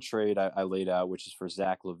second trade I laid out, which is for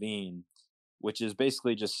Zach Levine, which is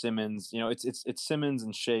basically just Simmons. It's Simmons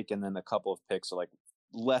and Shake, and then a couple of picks, so like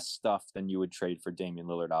less stuff than you would trade for Damian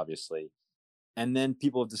Lillard, obviously. And then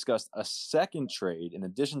people have discussed a second trade in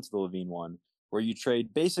addition to the Levine one, where you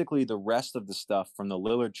trade basically the rest of the stuff from the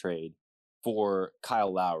Lillard trade for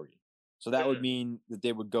Kyle Lowry. So that would mean that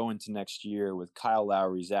they would go into next year with Kyle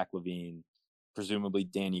Lowry, Zach Levine, presumably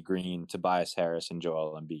Danny Green, Tobias Harris, and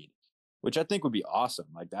Joel Embiid, which I think would be awesome.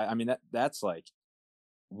 Like that, I mean, that's like,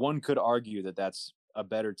 one could argue that that's a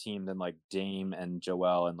better team than like Dame and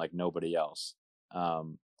Joel and like nobody else.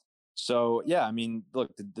 So yeah, I mean,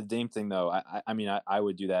 look, the Dame thing though, I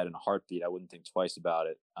would do that in a heartbeat. I wouldn't think twice about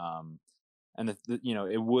it. And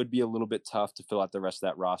it would be a little bit tough to fill out the rest of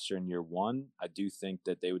that roster in year 1. I do think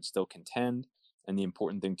that they would still contend, and the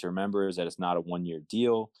important thing to remember is that it's not a 1-year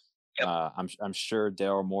deal. Yep. I'm sure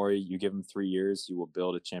Daryl Morey, you give him 3 years, he will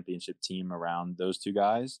build a championship team around those 2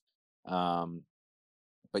 guys.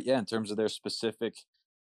 But yeah, in terms of their specific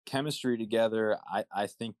chemistry together, I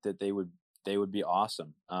think that they would be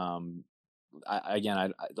awesome. I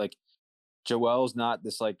like, Joel's not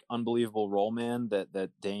this like unbelievable role man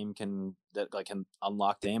that Dame can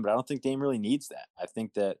unlock Dame, but I don't think Dame really needs that. I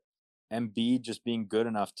think that Embiid just being good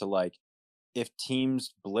enough to, like, if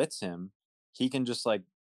teams blitz him, he can just like,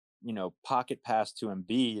 pocket pass to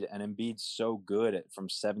Embiid, and Embiid's so good at from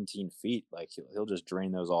 17 feet, like he'll just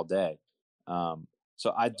drain those all day.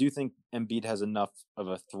 So I do think Embiid has enough of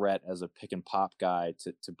a threat as a pick and pop guy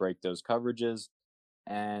to break those coverages.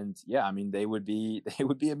 And yeah, I mean, they would be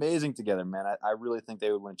amazing together, man. I really think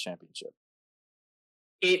they would win championship.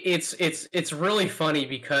 It's really funny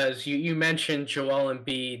because you mentioned Joel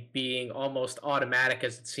Embiid being almost automatic,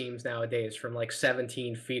 as it seems nowadays, from like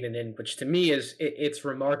 17 feet and in, which to me it's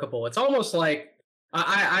remarkable. It's almost like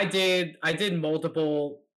I did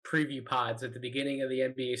multiple preview pods at the beginning of the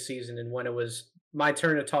NBA season, and when it was my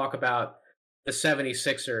turn to talk about the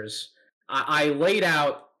 76ers, I laid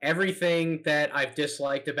out everything that I've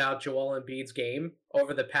disliked about Joel Embiid's game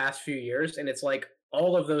over the past few years, and it's like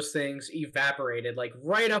all of those things evaporated, like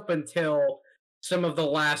right up until some of the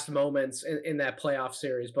last moments in that playoff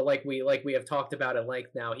series. But like we have talked about at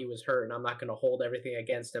length now, he was hurt, and I'm not going to hold everything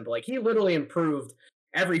against him. But like he literally improved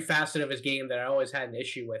every facet of his game that I always had an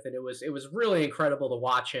issue with, and it was really incredible to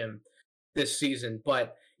watch him this season.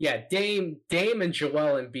 But yeah, Dame and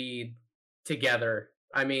Joel Embiid together.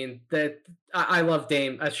 I mean that I love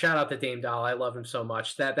Dame. A shout out to Dame Doll. I love him so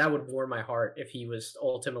much. That would warm my heart if he was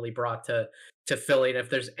ultimately brought to Philly. And if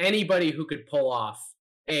there's anybody who could pull off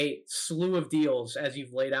a slew of deals as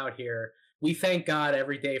you've laid out here, we thank God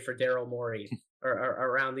every day for Daryl Morey or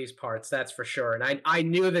around these parts. That's for sure. And I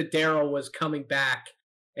knew that Daryl was coming back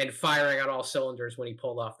and firing on all cylinders when he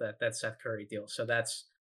pulled off that Seth Curry deal. So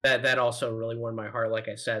that also really warmed my heart, like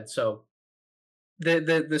I said. So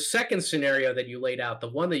the second scenario that you laid out, the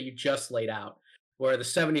one that you just laid out, where the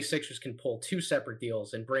 76ers can pull two separate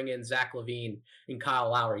deals and bring in Zach LaVine and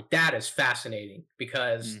Kyle Lowry, that is fascinating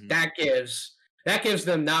because Hmm. that gives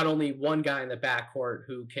them not only one guy in the backcourt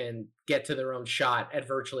who can get to their own shot at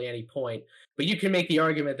virtually any point, but you can make the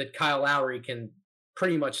argument that Kyle Lowry can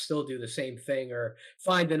pretty much still do the same thing or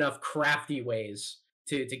find enough crafty ways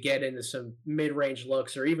to get into some mid-range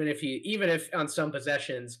looks, or even if on some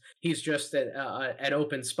possessions he's just an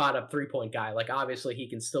open spot up 3-point guy. Like obviously he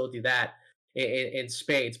can still do that in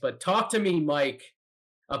spades. But talk to me, Mike,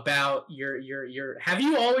 about your. Have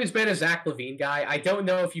you always been a Zach LaVine guy? I don't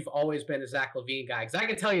know if you've always been a Zach LaVine guy because I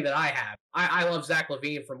can tell you that I have. I love Zach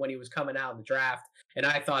LaVine from when he was coming out in the draft, and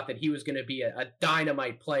I thought that he was going to be a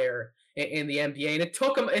dynamite player in the NBA. And it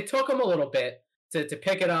took him a little bit to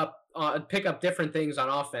pick up different things on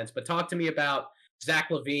offense. But talk to me about Zach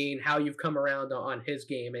LaVine, how you've come around on his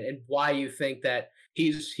game, and why you think that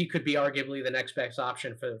he could be arguably the next best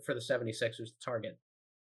option for the 76ers to target.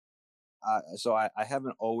 So I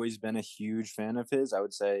haven't always been a huge fan of his. I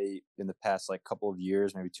would say in the past like couple of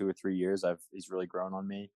years, maybe 2 or 3 years, he's really grown on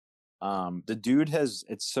me. The dude has.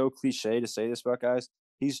 It's so cliche to say this about guys.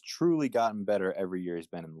 He's truly gotten better every year he's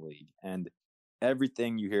been in the league, and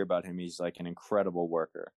everything you hear about him, he's like an incredible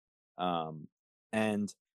worker. Um,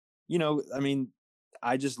 and I mean,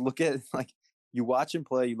 I just look at like you watch him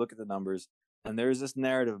play, you look at the numbers, and there's this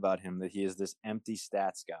narrative about him that he is this empty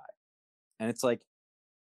stats guy, and it's like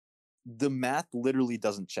the math literally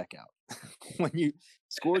doesn't check out. When you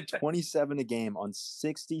scored 27 a game on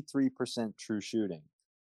 63% true shooting,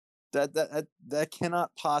 that cannot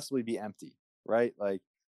possibly be empty, right? Like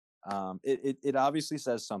it obviously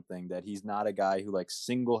says something that he's not a guy who like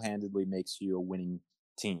single-handedly makes you a winning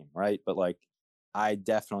team, right? But like I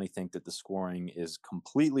definitely think that the scoring is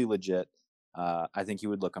completely legit. I think he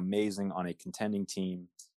would look amazing on a contending team.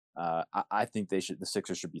 I think the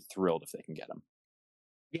Sixers should be thrilled if they can get him.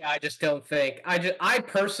 Yeah, I just don't think. I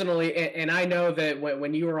personally, and I know that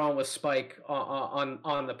when you were on with Spike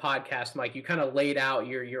on the podcast, Mike, you kind of laid out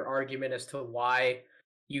your argument as to why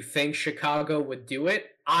you think Chicago would do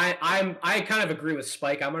it. I kind of agree with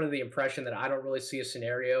Spike. I'm under the impression that I don't really see a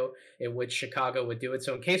scenario in which Chicago would do it.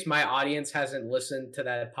 So in case my audience hasn't listened to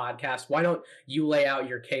that podcast, why don't you lay out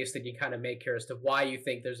your case that you kind of make here as to why you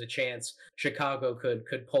think there's a chance Chicago could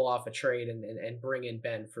pull off a trade and bring in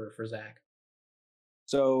Ben for Zach.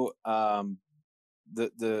 So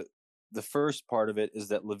the first part of it is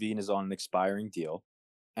that Levine is on an expiring deal,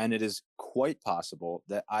 and it is quite possible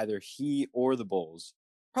that either he or the Bulls,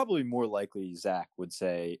 probably more likely Zach, would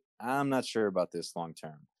say, "I'm not sure about this long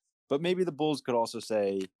term," but maybe the Bulls could also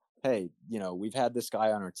say, "Hey, we've had this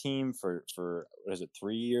guy on our team for what is it,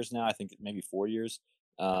 3 years now? I think maybe 4 years.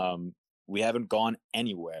 We haven't gone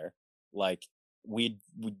anywhere. Like we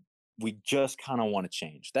we just kind of want to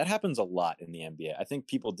change." That happens a lot in the NBA. I think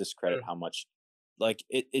people discredit how much like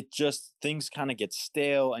it just things kind of get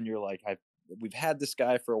stale and you're like we've had this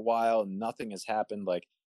guy for a while and nothing has happened, like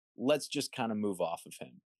let's just kind of move off of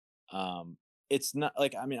him. It's not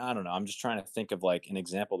like, I mean, I don't know, I'm just trying to think of like an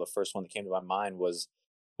example. The first one that came to my mind was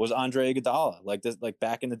Andre Iguodala, like this, like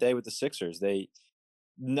back in the day with the Sixers.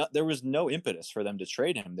 There was no impetus for them to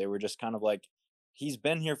trade him. They were just kind of like, he's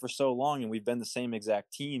been here for so long and we've been the same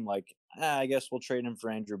exact team. Like, I guess we'll trade him for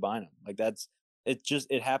Andrew Bynum. Like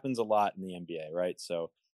it happens a lot in the NBA, right?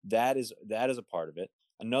 So that is a part of it.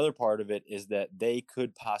 Another part of it is that they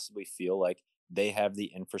could possibly feel like they have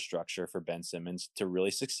the infrastructure for Ben Simmons to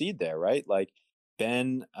really succeed there, right? Like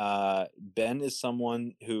Ben is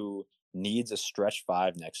someone who needs a stretch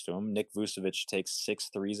five next to him. Nick Vucevic takes 6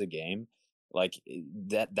 threes a game. Like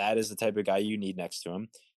that is the type of guy you need next to him.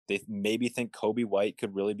 They maybe think Kobe White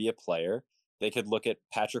could really be a player. They could look at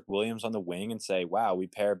Patrick Williams on the wing and say, "Wow, we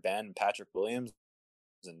pair Ben and Patrick Williams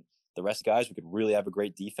and the rest of the guys. We could really have a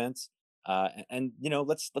great defense." And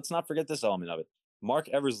let's not forget this element of it. Mark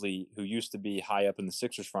Eversley, who used to be high up in the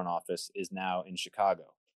Sixers front office, is now in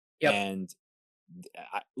Chicago. Yep. And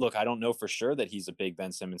look, I don't know for sure that he's a big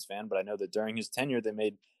Ben Simmons fan, but I know that during his tenure, they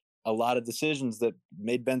made a lot of decisions that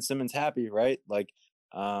made Ben Simmons happy, right? Like,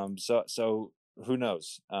 so who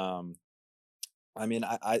knows? I mean,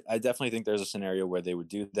 I definitely think there's a scenario where they would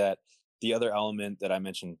do that. The other element that I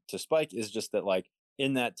mentioned to Spike is just that, like,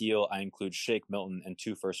 in that deal, I include Shake Milton and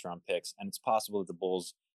 2 first round picks, and it's possible that the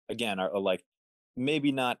Bulls again are like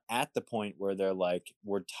maybe not at the point where they're like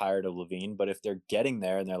we're tired of Levine, but if they're getting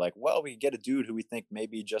there and they're like, well, we get a dude who we think may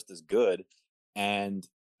be just as good, and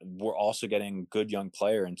we're also getting good young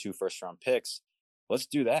player and 2 first round picks, let's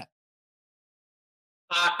do that.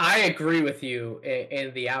 I agree with you,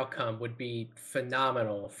 and the outcome would be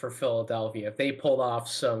phenomenal for Philadelphia if they pulled off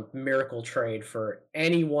some miracle trade for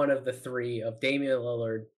any one of the three of Damian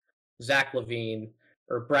Lillard, Zach Levine,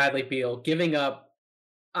 or Bradley Beal, giving up.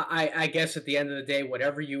 I guess at the end of the day,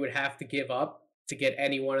 whatever you would have to give up to get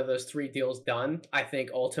any one of those three deals done, I think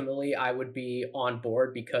ultimately I would be on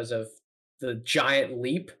board because of the giant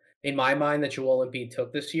leap in my mind that Joel Embiid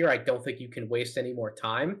took this year. I don't think you can waste any more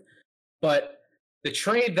time. But the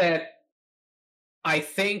trade that I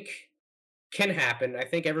think can happen, I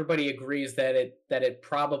think everybody agrees that it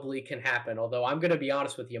probably can happen. Although I'm going to be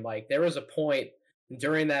honest with you, Mike, there was a point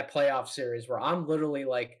during that playoff series where I'm literally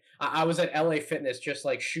like, I was at LA Fitness just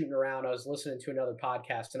like shooting around. I was listening to another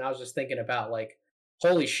podcast and I was just thinking about like,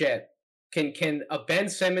 holy shit, can a Ben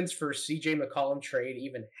Simmons for CJ McCollum trade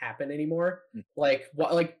even happen anymore? Mm. Like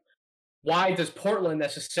what like why does Portland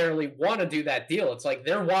necessarily want to do that deal? It's like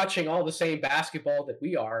they're watching all the same basketball that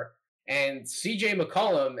we are. And CJ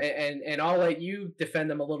McCollum, and I'll let you defend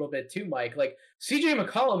them a little bit too, Mike. Like CJ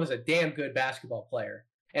McCollum is a damn good basketball player.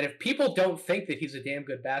 And if people don't think that he's a damn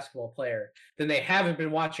good basketball player, then they haven't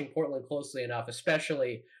been watching Portland closely enough,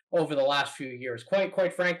 especially over the last few years.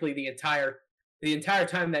 Quite frankly, the entire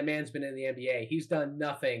time that man's been in the NBA, he's done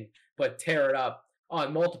nothing but tear it up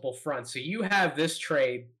on multiple fronts. So you have this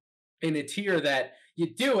trade in a tier that you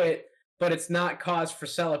do it, but it's not cause for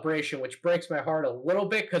celebration, which breaks my heart a little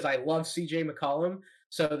bit because I love CJ McCollum.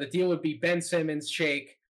 So the deal would be Ben Simmons,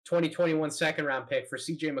 Shake, 2021 second round pick for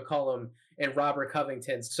CJ McCollum and Robert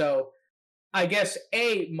Covington. So I guess,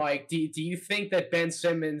 Mike, do you think that Ben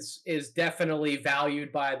Simmons is definitely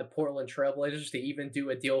valued by the Portland Trailblazers to even do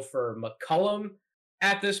a deal for McCollum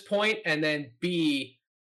at this point? And then B,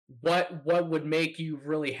 what would make you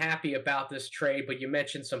really happy about this trade? But you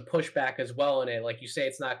mentioned some pushback as well in it. Like you say,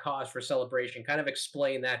 it's not cause for celebration. Kind of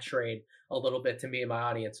explain that trade a little bit to me and my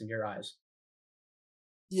audience in your eyes.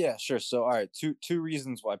 Yeah, sure. So, all right, two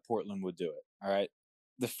reasons why Portland would do it. All right,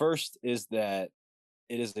 the first is that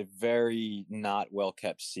it is a very not well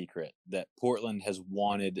kept secret that Portland has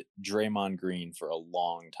wanted Draymond Green for a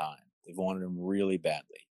long time. They've wanted him really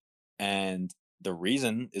badly. And the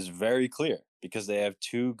reason is very clear because they have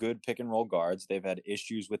 2 good pick and roll guards. They've had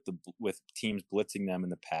issues with teams blitzing them in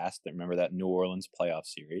the past. I remember that New Orleans playoff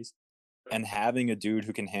series. And having a dude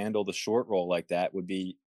who can handle the short roll like that would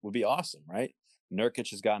be awesome, right? Nurkic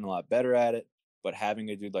has gotten a lot better at it, but having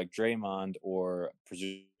a dude like Draymond, or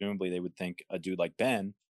presumably they would think a dude like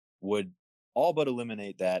Ben, would all but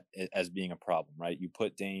eliminate that as being a problem, right? You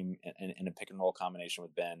put Dame in a pick and roll combination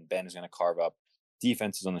with Ben. Ben is going to carve up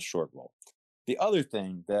defenses on the short roll. The other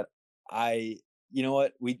thing that you know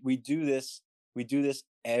what, we do this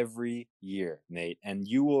every year, Nate, and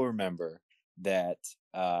you will remember that.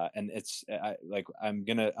 And it's like I'm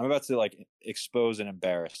about to like expose and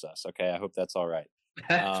embarrass us. Okay, I hope that's all right.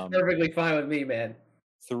 That's Um, perfectly fine with me, man.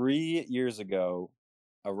 3 years ago,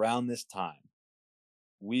 around this time,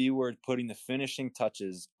 we were putting the finishing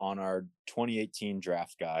touches on our 2018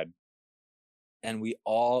 draft guide, and we'd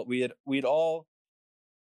all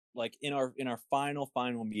like in our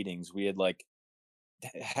final meetings, we had like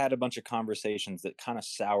had a bunch of conversations that kind of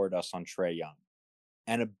soured us on Trey Young.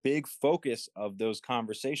 And a big focus of those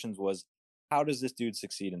conversations was, how does this dude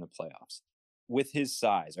succeed in the playoffs? With his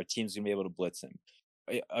size, our team's going to be able to blitz him.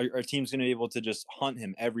 Our team's going to be able to just hunt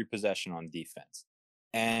him every possession on defense.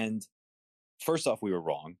 And first off, we were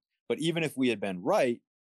wrong. But even if we had been right,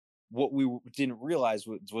 what we didn't realize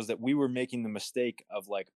was that we were making the mistake of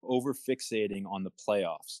like over fixating on the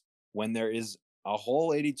playoffs when there is a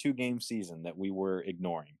whole 82 game season that we were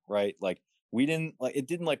ignoring, right? Like we didn't like it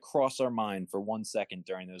didn't like cross our mind for 1 second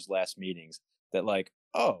during those last meetings that like,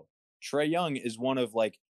 oh, Trey Young is one of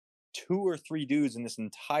like two or three dudes in this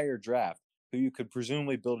entire draft who you could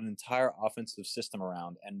presumably build an entire offensive system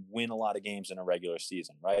around and win a lot of games in a regular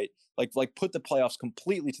season, right? Like put the playoffs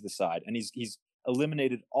completely to the side, and he's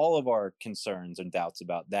eliminated all of our concerns and doubts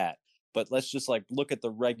about that. But let's just like look at the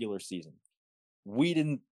regular season. We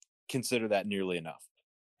didn't consider that nearly enough.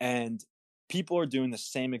 And people are doing the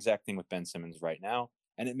same exact thing with Ben Simmons right now,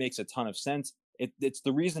 and it makes a ton of sense. It's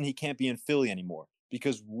the reason he can't be in Philly anymore,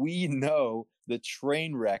 because we know the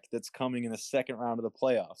train wreck that's coming in the second round of the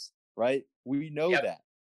playoffs, right? We know Yep. that.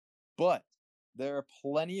 But there are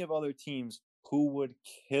plenty of other teams who would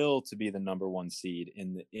kill to be the number one seed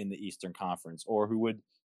in the Eastern Conference, or who would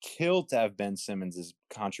kill to have Ben Simmons'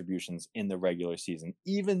 contributions in the regular season,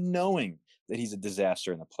 even knowing that he's a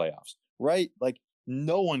disaster in the playoffs, right? Like,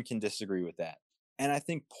 no one can disagree with that. And I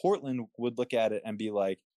think Portland would look at it and be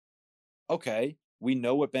like, okay, we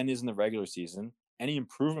know what Ben is in the regular season. Any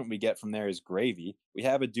improvement we get from there is gravy. We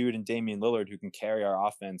have a dude in Damian Lillard who can carry our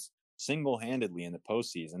offense single-handedly in the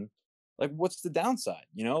postseason. Like, what's the downside?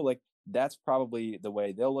 You know, like, that's probably the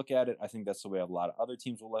way they'll look at it. I think that's the way a lot of other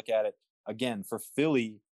teams will look at it. Again, for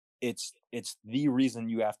Philly, it's the reason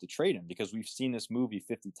you have to trade him, because we've seen this movie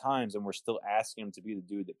 50 times and we're still asking him to be the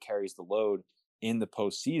dude that carries the load in the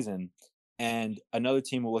postseason. And another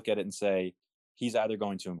team will look at it and say, he's either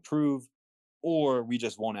going to improve or we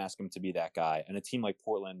just won't ask him to be that guy. And a team like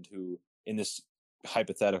Portland, who in this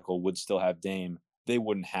hypothetical would still have Dame, they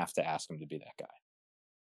wouldn't have to ask him to be that guy.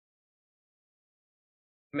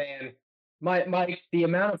 Man, my the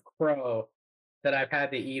amount of crow that I've had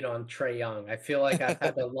to eat on Trae Young, I feel like I've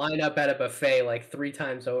had to line up at a buffet like 3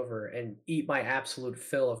 times over and eat my absolute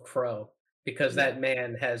fill of crow, because Yeah. that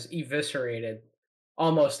man has eviscerated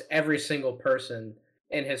almost every single person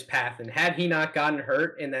in his path, and had he not gotten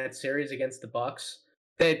hurt in that series against the Bucks,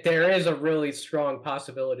 that there is a really strong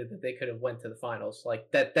possibility that they could have went to the finals.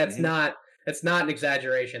 Like, Mm-hmm. that's not an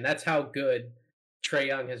exaggeration. That's how good Trae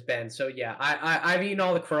Young has been. So yeah, I've eaten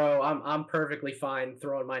all the crow. I'm perfectly fine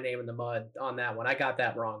throwing my name in the mud on that one. I got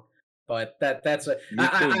that wrong. But that's a Me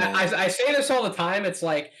too, man. I say this all the time. It's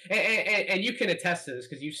like, and you can attest to this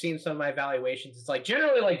because you've seen some of my evaluations. It's like,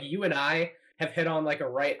 generally, like, you and I have hit on like a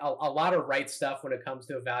lot of right stuff when it comes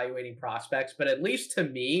to evaluating prospects. But at least to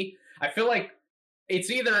me, I feel like it's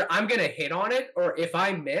either I'm gonna hit on it, or if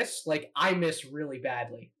I miss, like, I miss really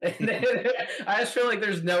badly. I just feel like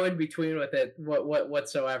there's no in between with it,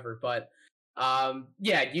 whatsoever. But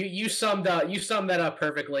yeah, you summed that up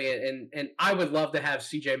perfectly, and I would love to have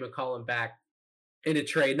CJ McCollum back in a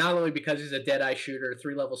trade, not only because he's a dead eye shooter,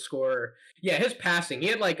 3 level scorer. Yeah, his passing, he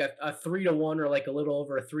had like a 3-to-1, or like a little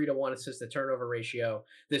over a 3-to-1 assist to turnover ratio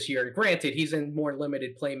this year. And granted, he's in more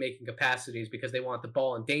limited playmaking capacities because they want the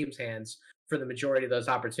ball in Dame's hands for the majority of those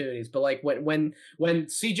opportunities. But like, when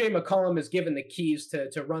CJ McCollum is given the keys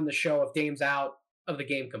to run the show, if Dame's out of the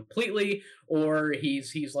game completely, or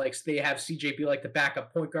he's like, they have CJ be like the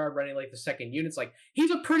backup point guard running like the second units, like,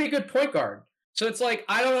 he's a pretty good point guard. So it's like,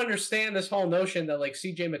 I don't understand this whole notion that like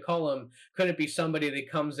CJ McCollum couldn't be somebody that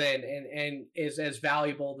comes in and is as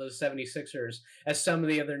valuable to the 76ers as some of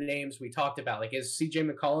the other names we talked about. Like, is CJ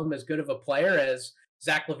McCollum as good of a player as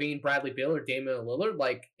Zach LaVine, Bradley Beal, or Damian Lillard?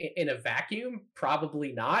 Like, in a vacuum,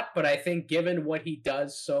 probably not. But I think given what he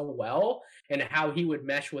does so well and how he would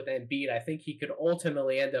mesh with Embiid, I think he could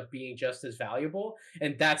ultimately end up being just as valuable.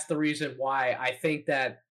 And that's the reason why I think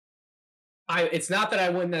that it's not that I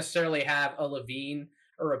wouldn't necessarily have a LaVine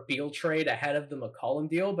or a Beal trade ahead of the McCollum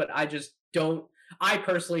deal, but I just don't. I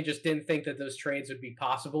personally just didn't think that those trades would be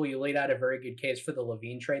possible. You laid out a very good case for the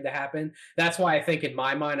LaVine trade to happen. That's why I think in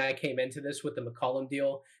my mind I came into this with the McCollum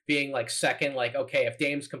deal being like second. Like, okay, if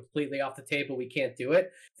Dame's completely off the table, we can't do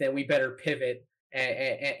it. Then we better pivot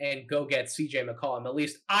and go get CJ McCollum. At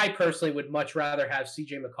least I personally would much rather have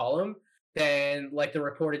CJ McCollum than like the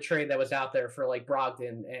reported trade that was out there for like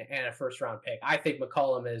Brogdon and a first round pick. I think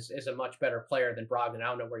McCollum is a much better player than Brogdon. I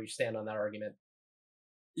don't know where you stand on that argument.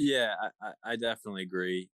 Yeah, I definitely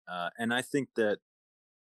agree. And I think that,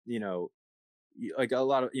 you know, like a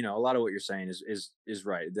lot of, a lot of what you're saying is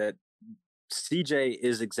right. That CJ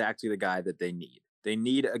is exactly the guy that they need. They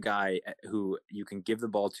need a guy who you can give the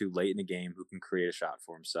ball to late in the game, who can create a shot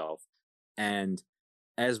for himself. And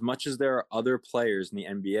as much as there are other players in the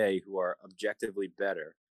NBA who are objectively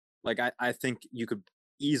better, like I think you could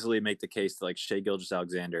easily make the case that like Shea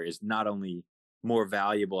Gilgeous-Alexander is not only more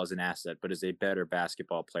valuable as an asset, but is a better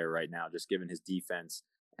basketball player right now, just given his defense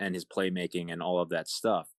and his playmaking and all of that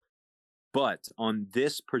stuff. But on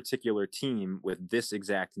this particular team with this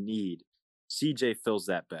exact need, CJ fills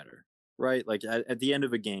that better, right? Like at the end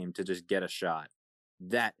of a game to just get a shot,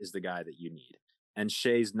 that is the guy that you need. And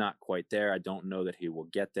Shea's not quite there. I don't know that he will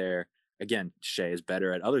get there. Again, Shea is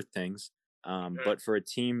better at other things. But for a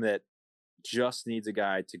team that just needs a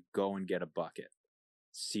guy to go and get a bucket,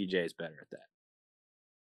 CJ is better at that.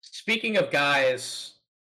 Speaking of guys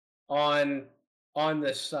on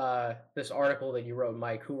this article that you wrote,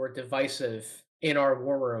 Mike, who were divisive in our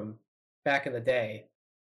war room back in the day,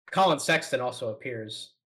 Colin Sexton also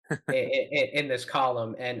appears in this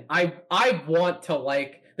column, and I want to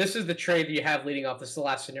like this is the trade that you have leading off. This is the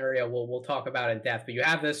last scenario we'll talk about in depth, but you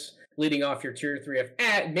have this leading off your tier three of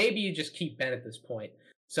maybe you just keep Ben at this point.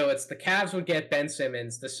 So it's the Cavs would get Ben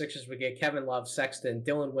Simmons, the Sixers would get Kevin Love, Sexton,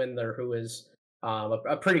 Dylan Windler, who is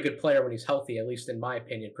a pretty good player when he's healthy, at least in my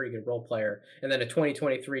opinion, pretty good role player, and then a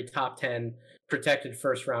 2023 top 10 protected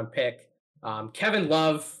first round pick. Kevin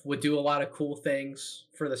Love would do a lot of cool things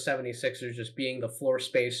for the 76ers, just being the floor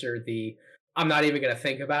spacer, the I'm not even going to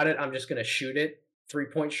think about it. I'm just going to shoot it,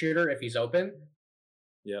 3-point shooter if he's open.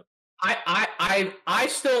 Yep. I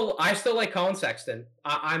still like Colin Sexton.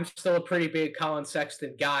 I'm still a pretty big Colin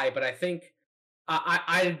Sexton guy, but I think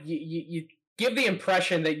you give the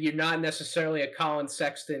impression that you're not necessarily a Colin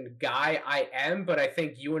Sexton guy. I am, but I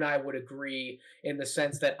think you and I would agree in the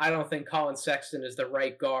sense that I don't think Colin Sexton is the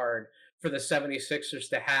right guard for the 76ers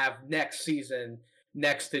to have next season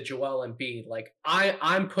next to Joel Embiid. Like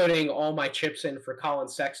I'm putting all my chips in for Colin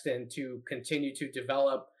Sexton to continue to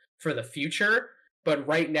develop for the future. But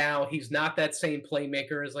right now, he's not that same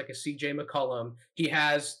playmaker as like a CJ McCollum. He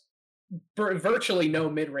has virtually no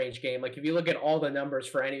mid-range game. Like if you look at all the numbers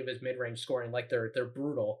for any of his mid-range scoring, like they're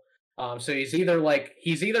brutal. So he's either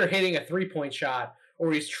hitting a 3-point shot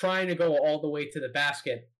or he's trying to go all the way to the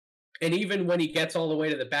basket. And even when he gets all the way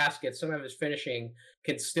to the basket, some of his finishing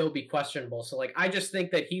can still be questionable. So like I just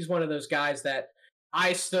think that he's one of those guys that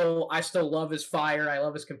I still love his fire. I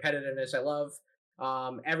love his competitiveness. I love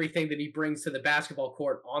everything that he brings to the basketball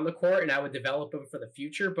court on the court, and I would develop him for the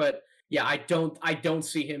future. But yeah, I don't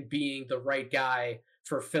see him being the right guy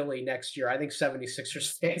for Philly next year. I think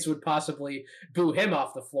 76ers fans would possibly boo him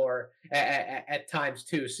off the floor at times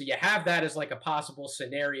too. So you have that as like a possible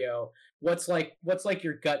scenario. What's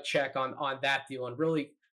your gut check on that deal? And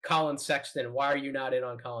really, Colin Sexton, why are you not in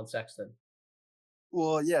on Colin Sexton?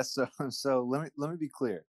 Well, yeah. So let me be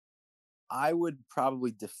clear. I would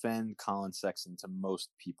probably defend Colin Sexton to most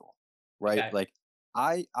people, right? Okay. Like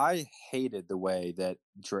I hated the way that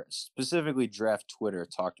specifically draft Twitter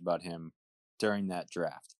talked about him during that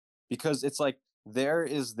draft, because it's like there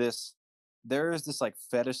is this like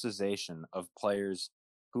fetishization of players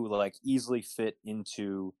who like easily fit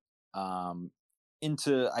into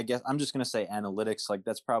I guess I'm just gonna say analytics. Like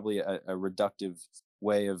that's probably a reductive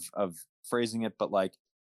way of phrasing it, but like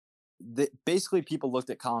basically people looked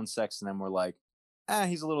at Colin Sexton and were like,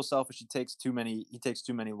 he's a little selfish. He takes too many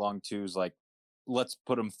long twos. Like, let's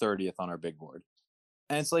put him 30th on our big board.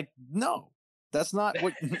 And it's like, no, that's not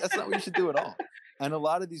what you should do at all. And a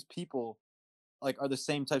lot of these people like are the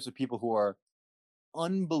same types of people who are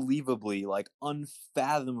unbelievably, like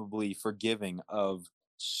unfathomably forgiving of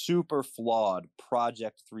super flawed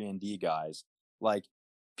Project 3 and D guys, like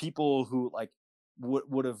people who like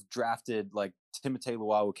would have drafted like Timothé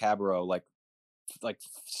Luau-Cabarrot like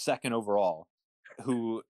second overall,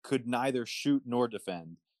 who could neither shoot nor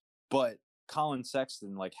defend. But Colin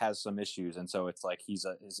Sexton like has some issues, and so it's like he's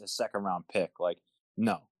a second round pick. Like,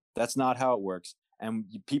 no, that's not how it works. And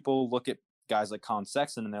people look at guys like Colin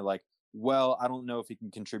Sexton and they're like, well, I don't know if he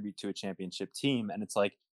can contribute to a championship team. And it's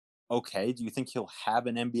like, okay, do you think he'll have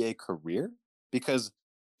an NBA career? Because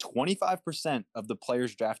 25% of the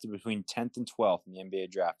players drafted between 10th and 12th in the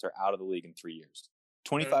NBA draft are out of the league in 3 years.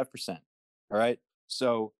 25%. All right.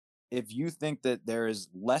 So if you think that there is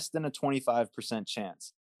less than a 25%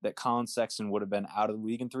 chance that Colin Sexton would have been out of the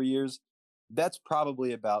league in 3 years, that's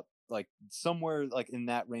probably about like somewhere like in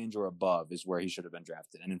that range or above is where he should have been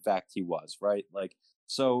drafted. And in fact, he was, right? Like,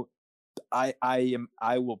 so I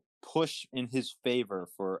will push in his favor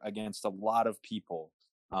for against a lot of people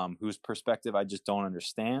whose perspective I just don't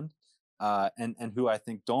understand, and who I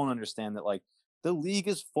think don't understand that like the league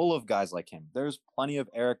is full of guys like him. There's plenty of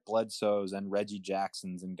Eric Bledsoes and Reggie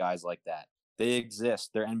Jacksons and guys like that. They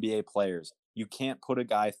exist. They're NBA players. You can't put a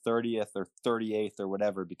guy 30th or 38th or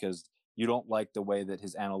whatever because you don't like the way that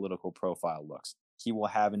his analytical profile looks. He will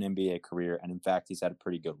have an NBA career, and in fact, he's had a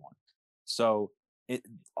pretty good one. So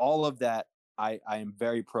all of that, I am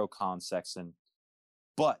very pro Colin Sexton,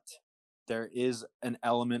 but there is an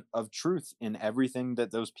element of truth in everything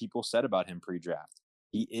that those people said about him pre-draft.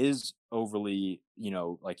 He is overly,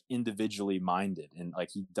 like individually minded, and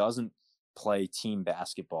like he doesn't play team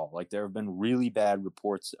basketball. Like there have been really bad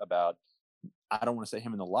reports about I don't want to say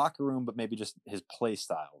him in the locker room, but maybe just his play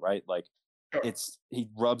style, right? Like Sure. he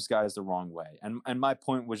rubs guys the wrong way. And my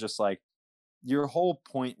point was just like your whole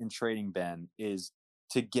point in trading Ben is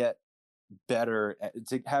to get better,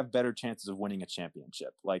 to have better chances of winning a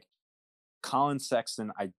championship. Like Colin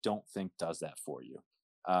Sexton, I don't think does that for you.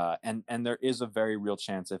 And there is a very real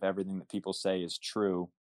chance if everything that people say is true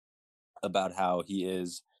about how he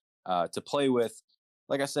is to play with.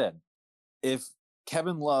 Like I said, if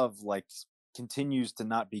Kevin Love like continues to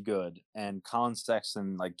not be good and Colin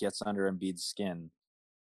Sexton like gets under Embiid's skin,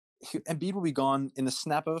 Embiid will be gone in the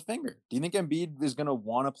snap of a finger. Do you think Embiid is going to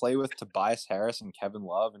want to play with Tobias Harris and Kevin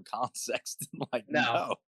Love and Colin Sexton? Like, No,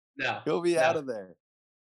 no, no, he'll be out no. of there.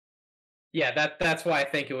 Yeah, that's why I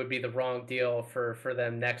think it would be the wrong deal for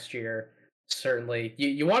them next year. Certainly,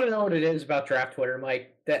 you want to know what it is about draft Twitter,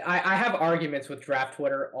 Mike? That I have arguments with draft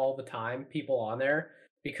Twitter all the time, people on there,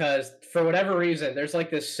 because for whatever reason, there's like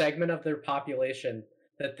this segment of their population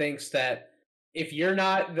that thinks that if you're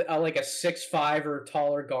not like a 6'5" or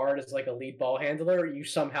taller guard as like a lead ball handler, you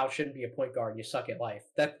somehow shouldn't be a point guard. You suck at life.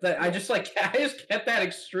 That I Yeah. just like I just get that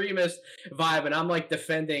extremist vibe, and I'm like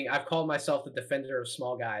defending. I've called myself the defender of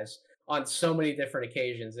small guys on so many different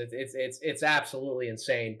occasions. It's absolutely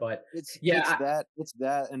insane. But yeah, It's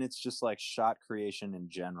that and it's just like shot creation in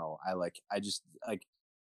general. I just like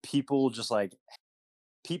people just like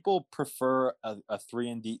people prefer a 3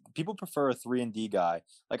 and D, people prefer a 3 and D guy.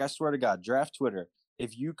 Like I swear to God, draft Twitter,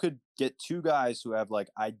 if you could get two guys who have like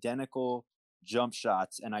identical jump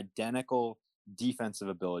shots and identical defensive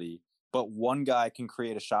ability, but one guy can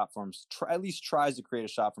create a shot for him, at least tries to create a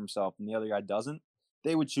shot for himself, and the other guy doesn't,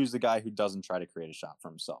 they would choose the guy who doesn't try to create a shot for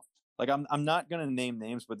himself. Like I'm not gonna name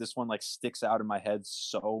names, but this one like sticks out in my head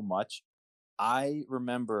so much. I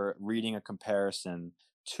remember reading a comparison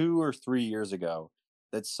 2 or 3 years ago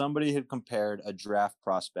that somebody had compared a draft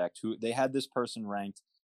prospect who they had this person ranked,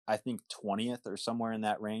 I think 20th or somewhere in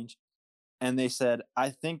that range. And they said, I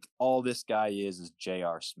think all this guy is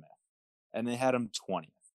J.R. Smith. And they had him 20th.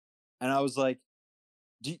 And I was like,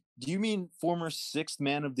 do you mean former sixth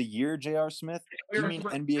man of the year, J.R. Smith? we Do you were mean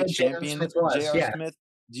NBA what Jalen champion, Smith was. J.R. Yeah, Smith?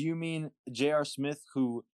 Do you mean J.R. Smith,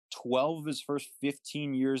 who 12 of his first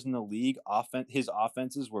 15 years in the league, his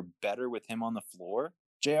offenses were better with him on the floor?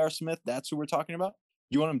 J.R. Smith, that's who we're talking about?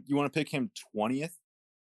 You want to pick him 20th?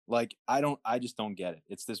 Like I just don't get it.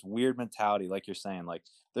 It's this weird mentality, like you're saying. Like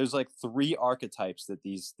there's like three archetypes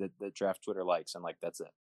that draft Twitter likes, and like that's it.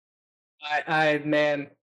 I man,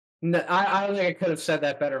 I don't think I could have said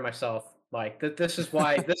that better myself, Mike. That this is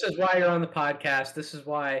why you're on the podcast. This is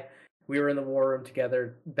why we were in the war room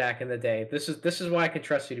together back in the day. This is why I could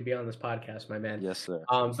trust you to be on this podcast, my man. Yes, sir.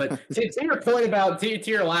 But to your point about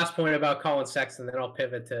to your last point about Colin Sexton, then I'll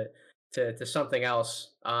pivot to something else.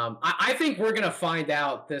 I think we're gonna find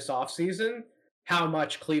out this offseason how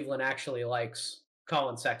much Cleveland actually likes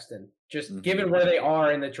Colin Sexton. Just Mm-hmm. given where they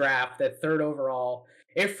are in the draft at third overall,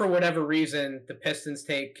 if for whatever reason the Pistons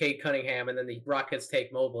take Cade Cunningham and then the Rockets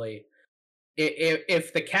take Mobley,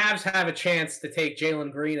 if the Cavs have a chance to take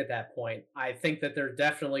Jalen Green at that point, I think that they're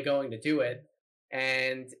definitely going to do it.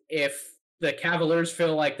 And if the Cavaliers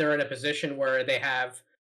feel like they're in a position where they have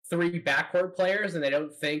three backcourt players and they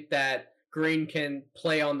don't think that Green can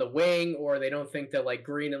play on the wing, or they don't think that like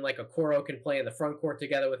Green and like Okoro can play in the front court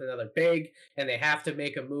together with another big, and they have to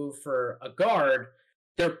make a move for a guard,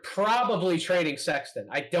 they're probably trading Sexton.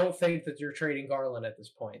 I don't think that you're trading Garland at this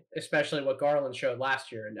point, especially what Garland showed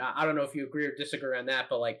last year. And I don't know if you agree or disagree on that,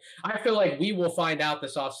 but like I feel like we will find out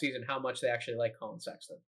this offseason how much they actually like Colin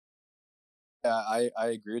Sexton. Yeah, I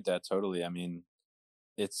agree with that totally. I mean,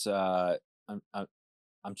 it's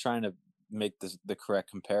I'm trying to make the correct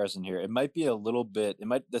comparison here. It might be a little bit.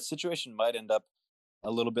 The situation might end up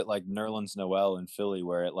a little bit like Nerlens Noel in Philly,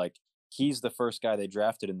 where it like he's the first guy they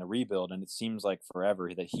drafted in the rebuild, and it seems like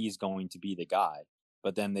forever that he's going to be the guy.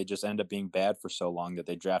 But then they just end up being bad for so long that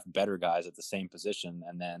they draft better guys at the same position,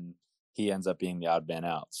 and then he ends up being the odd man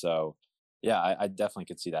out. So, yeah, I definitely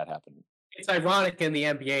could see that happening. It's ironic in the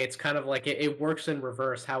NBA. It's kind of like it works in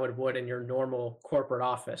reverse how it would in your normal corporate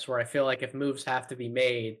office, where I feel like if moves have to be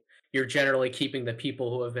made, you're generally keeping the people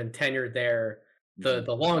who have been tenured there Mm-hmm.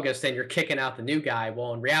 the longest, and you're kicking out the new guy.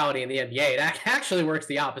 Well, in reality, in the NBA, it actually works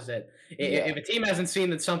the opposite. Yeah. If a team hasn't seen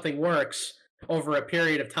that something works over a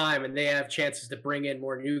period of time and they have chances to bring in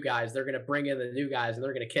more new guys, they're going to bring in the new guys and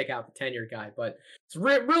they're going to kick out the tenured guy. But it's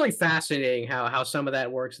really fascinating how some of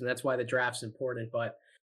that works, and that's why the draft's important. But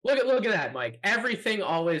look at that, Mike. Everything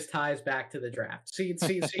always ties back to the draft. See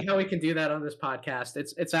how we can do that on this podcast.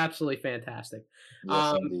 It's absolutely fantastic. Yes,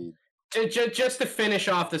 Um, indeed. just to finish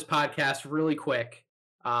off this podcast really quick,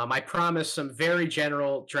 I promise some very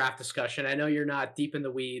general draft discussion. I know you're not deep in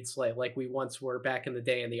the weeds like we once were back in the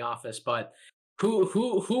day in the office, but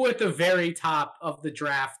who at the very top of the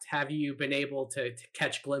draft have you been able to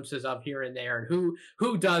catch glimpses of here and there, and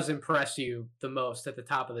who does impress you the most at the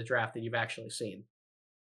top of the draft that you've actually seen?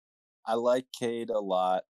 I like Cade a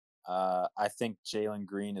lot. I think Jalen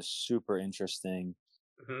Green is super interesting.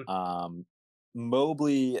 Mhm. Um,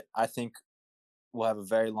 Mobley, I think, will have a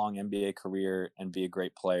very long NBA career and be a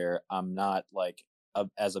great player. I'm not like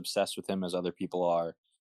as obsessed with him as other people are.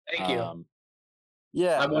 Thank you. Um,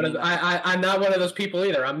 yeah, I'm I one of mean, the, I'm not one of those people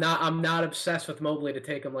either. I'm not obsessed with Mobley to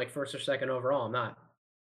take him like first or second overall. I'm not.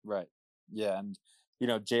 right, yeah, and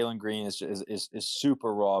Jalen Green is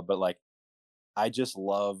super raw, but like I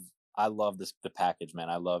love this the package, man.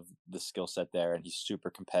 I love the skill set there, and he's super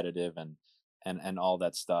competitive and all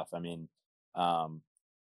that stuff. I mean, um,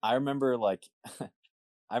 I remember like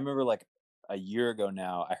I remember like a year ago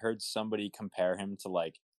now, I heard somebody compare him to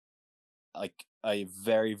like a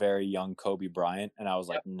very very young Kobe Bryant, and I was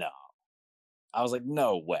like, no, I was like,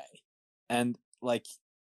 no way, and like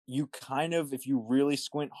you kind of if you really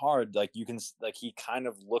squint hard, like like he kind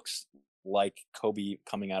of looks like Kobe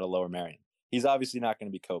coming out of Lower Merion. He's obviously not going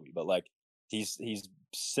to be Kobe, but like he's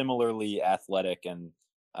similarly athletic and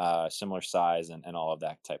similar size and all of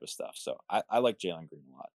that type of stuff. So I like Jalen Green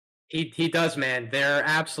a lot. He does, man. There are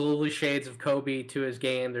absolutely shades of Kobe to his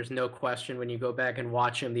game. There's no question when you go back and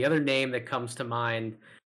watch him. The other name that comes to mind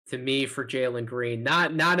to me for Jalen Green,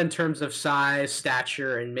 not in terms of size,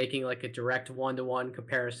 stature, and making like a direct one-to-one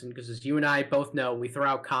comparison, because as you and I both know, we throw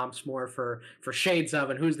out comps more for shades of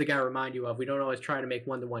and who's the guy remind you of. We don't always try to make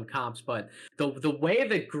one-to-one comps, but the way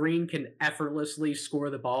that Green can effortlessly score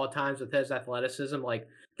the ball at times with his athleticism, like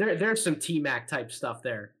there's some T Mac type stuff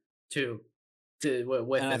there too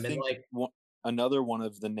with And I him, and think like another one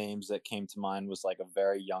of the names that came to mind was like a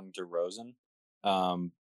very young DeRozan.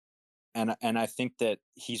 Um, and I think that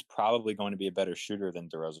he's probably going to be a better shooter than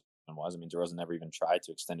DeRozan was. I mean, DeRozan never even tried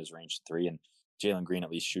to extend his range to three, and Jalen Green at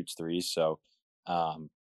least shoots threes. So, um,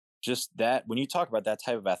 just that when you talk about that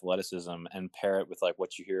type of athleticism and pair it with like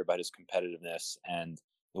what you hear about his competitiveness and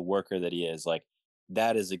the worker that he is, like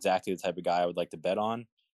that is exactly the type of guy I would like to bet on.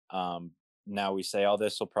 Now we say all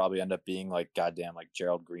this will probably end up being like goddamn like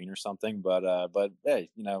Gerald Green or something, but hey,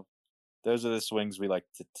 those are the swings we like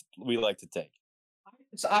to take.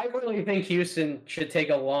 so I really think Houston should take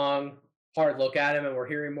a long, hard look at him, and we're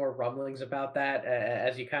hearing more rumblings about that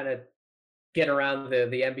as you kind of get around the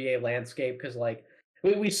NBA landscape. Because like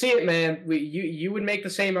we see it, man. You would make the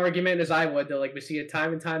same argument as I would. Though, like we see it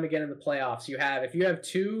time and time again in the playoffs. If you have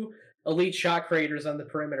two elite shot creators on the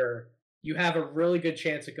perimeter, you have a really good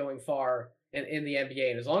chance of going far in the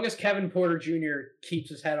NBA. And as long as Kevin Porter Jr. keeps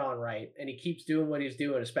his head on right and he keeps doing what he's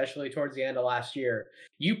doing, especially towards the end of last year,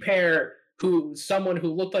 you pair someone who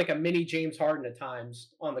looked like a mini James Harden at times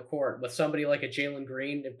on the court with somebody like a Jalen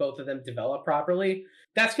Green, if both of them develop properly,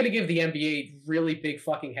 that's going to give the NBA really big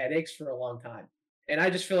fucking headaches for a long time. And I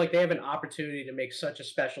just feel like they have an opportunity to make such a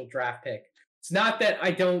special draft pick. It's not that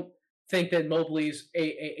I don't think that Mobley's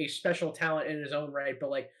a special talent in his own right, but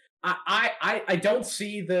like I don't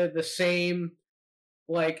see the same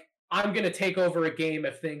like I'm gonna take over a game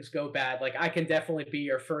if things go bad. Like I can definitely be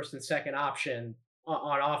your first and second option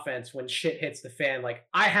on offense when shit hits the fan. Like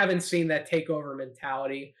I haven't seen that takeover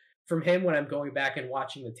mentality from him when I'm going back and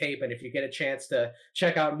watching the tape. And if you get a chance to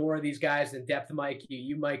check out more of these guys in depth, Mike,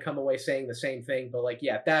 you might come away saying the same thing. But like,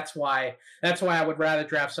 yeah, that's why I would rather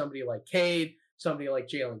draft somebody like Cade, somebody like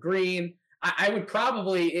Jalen Green. I would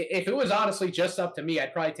probably, if it was honestly just up to me,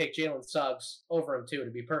 I'd probably take Jalen Suggs over him too, to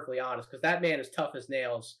be perfectly honest, because that man is tough as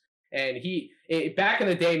nails. And back in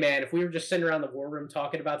the day, man, if we were just sitting around the war room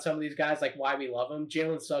talking about some of these guys, like why we love them,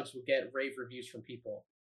 Jalen Suggs would get rave reviews from people.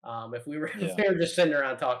 If we were if Yeah. we were just sitting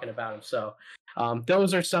around talking about him. So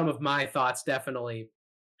those are some of my thoughts, definitely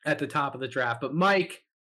at the top of the draft. But Mike,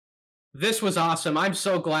 this was awesome. I'm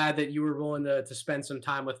so glad that you were willing to spend some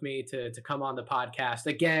time with me to come on the podcast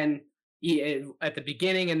again at the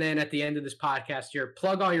beginning and then at the end of this podcast here.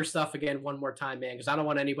 Plug all your stuff again one more time, man, because I don't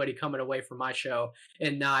want anybody coming away from my show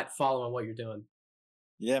and not following what you're doing.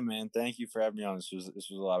 Yeah, man. Thank you for having me on. This was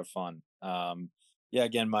a lot of fun. Yeah,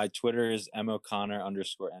 again, my Twitter is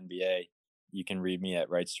MOConnor_NBA. You can read me at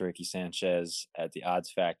Rights to Ricky Sanchez at the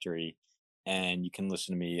Odds Factory, and you can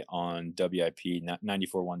listen to me on WIP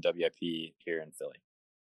 94.1 WIP here in Philly.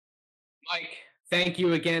 Mike, thank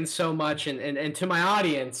you again so much. And to my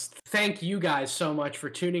audience, thank you guys so much for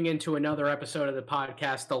tuning into another episode of the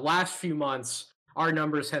podcast. The last few months, our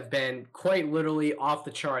numbers have been quite literally off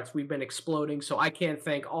the charts. We've been exploding. So I can't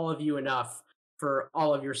thank all of you enough for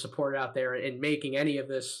all of your support out there and making any of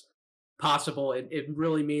this possible. It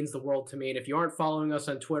really means the world to me. And if you aren't following us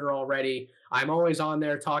on Twitter already, I'm always on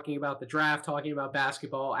there talking about the draft, talking about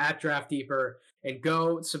basketball at Draft Deeper. And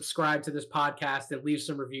go subscribe to this podcast and leave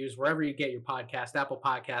some reviews wherever you get your podcast, Apple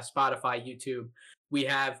Podcasts, Spotify, YouTube. We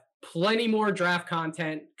have plenty more draft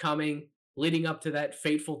content coming leading up to that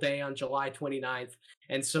fateful day on July 29th,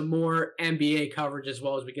 and some more NBA coverage as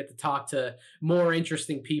well, as we get to talk to more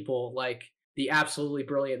interesting people like the absolutely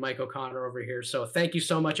brilliant Mike O'Connor over here. So thank you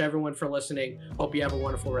so much, everyone, for listening. Hope you have a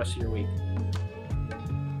wonderful rest of your week.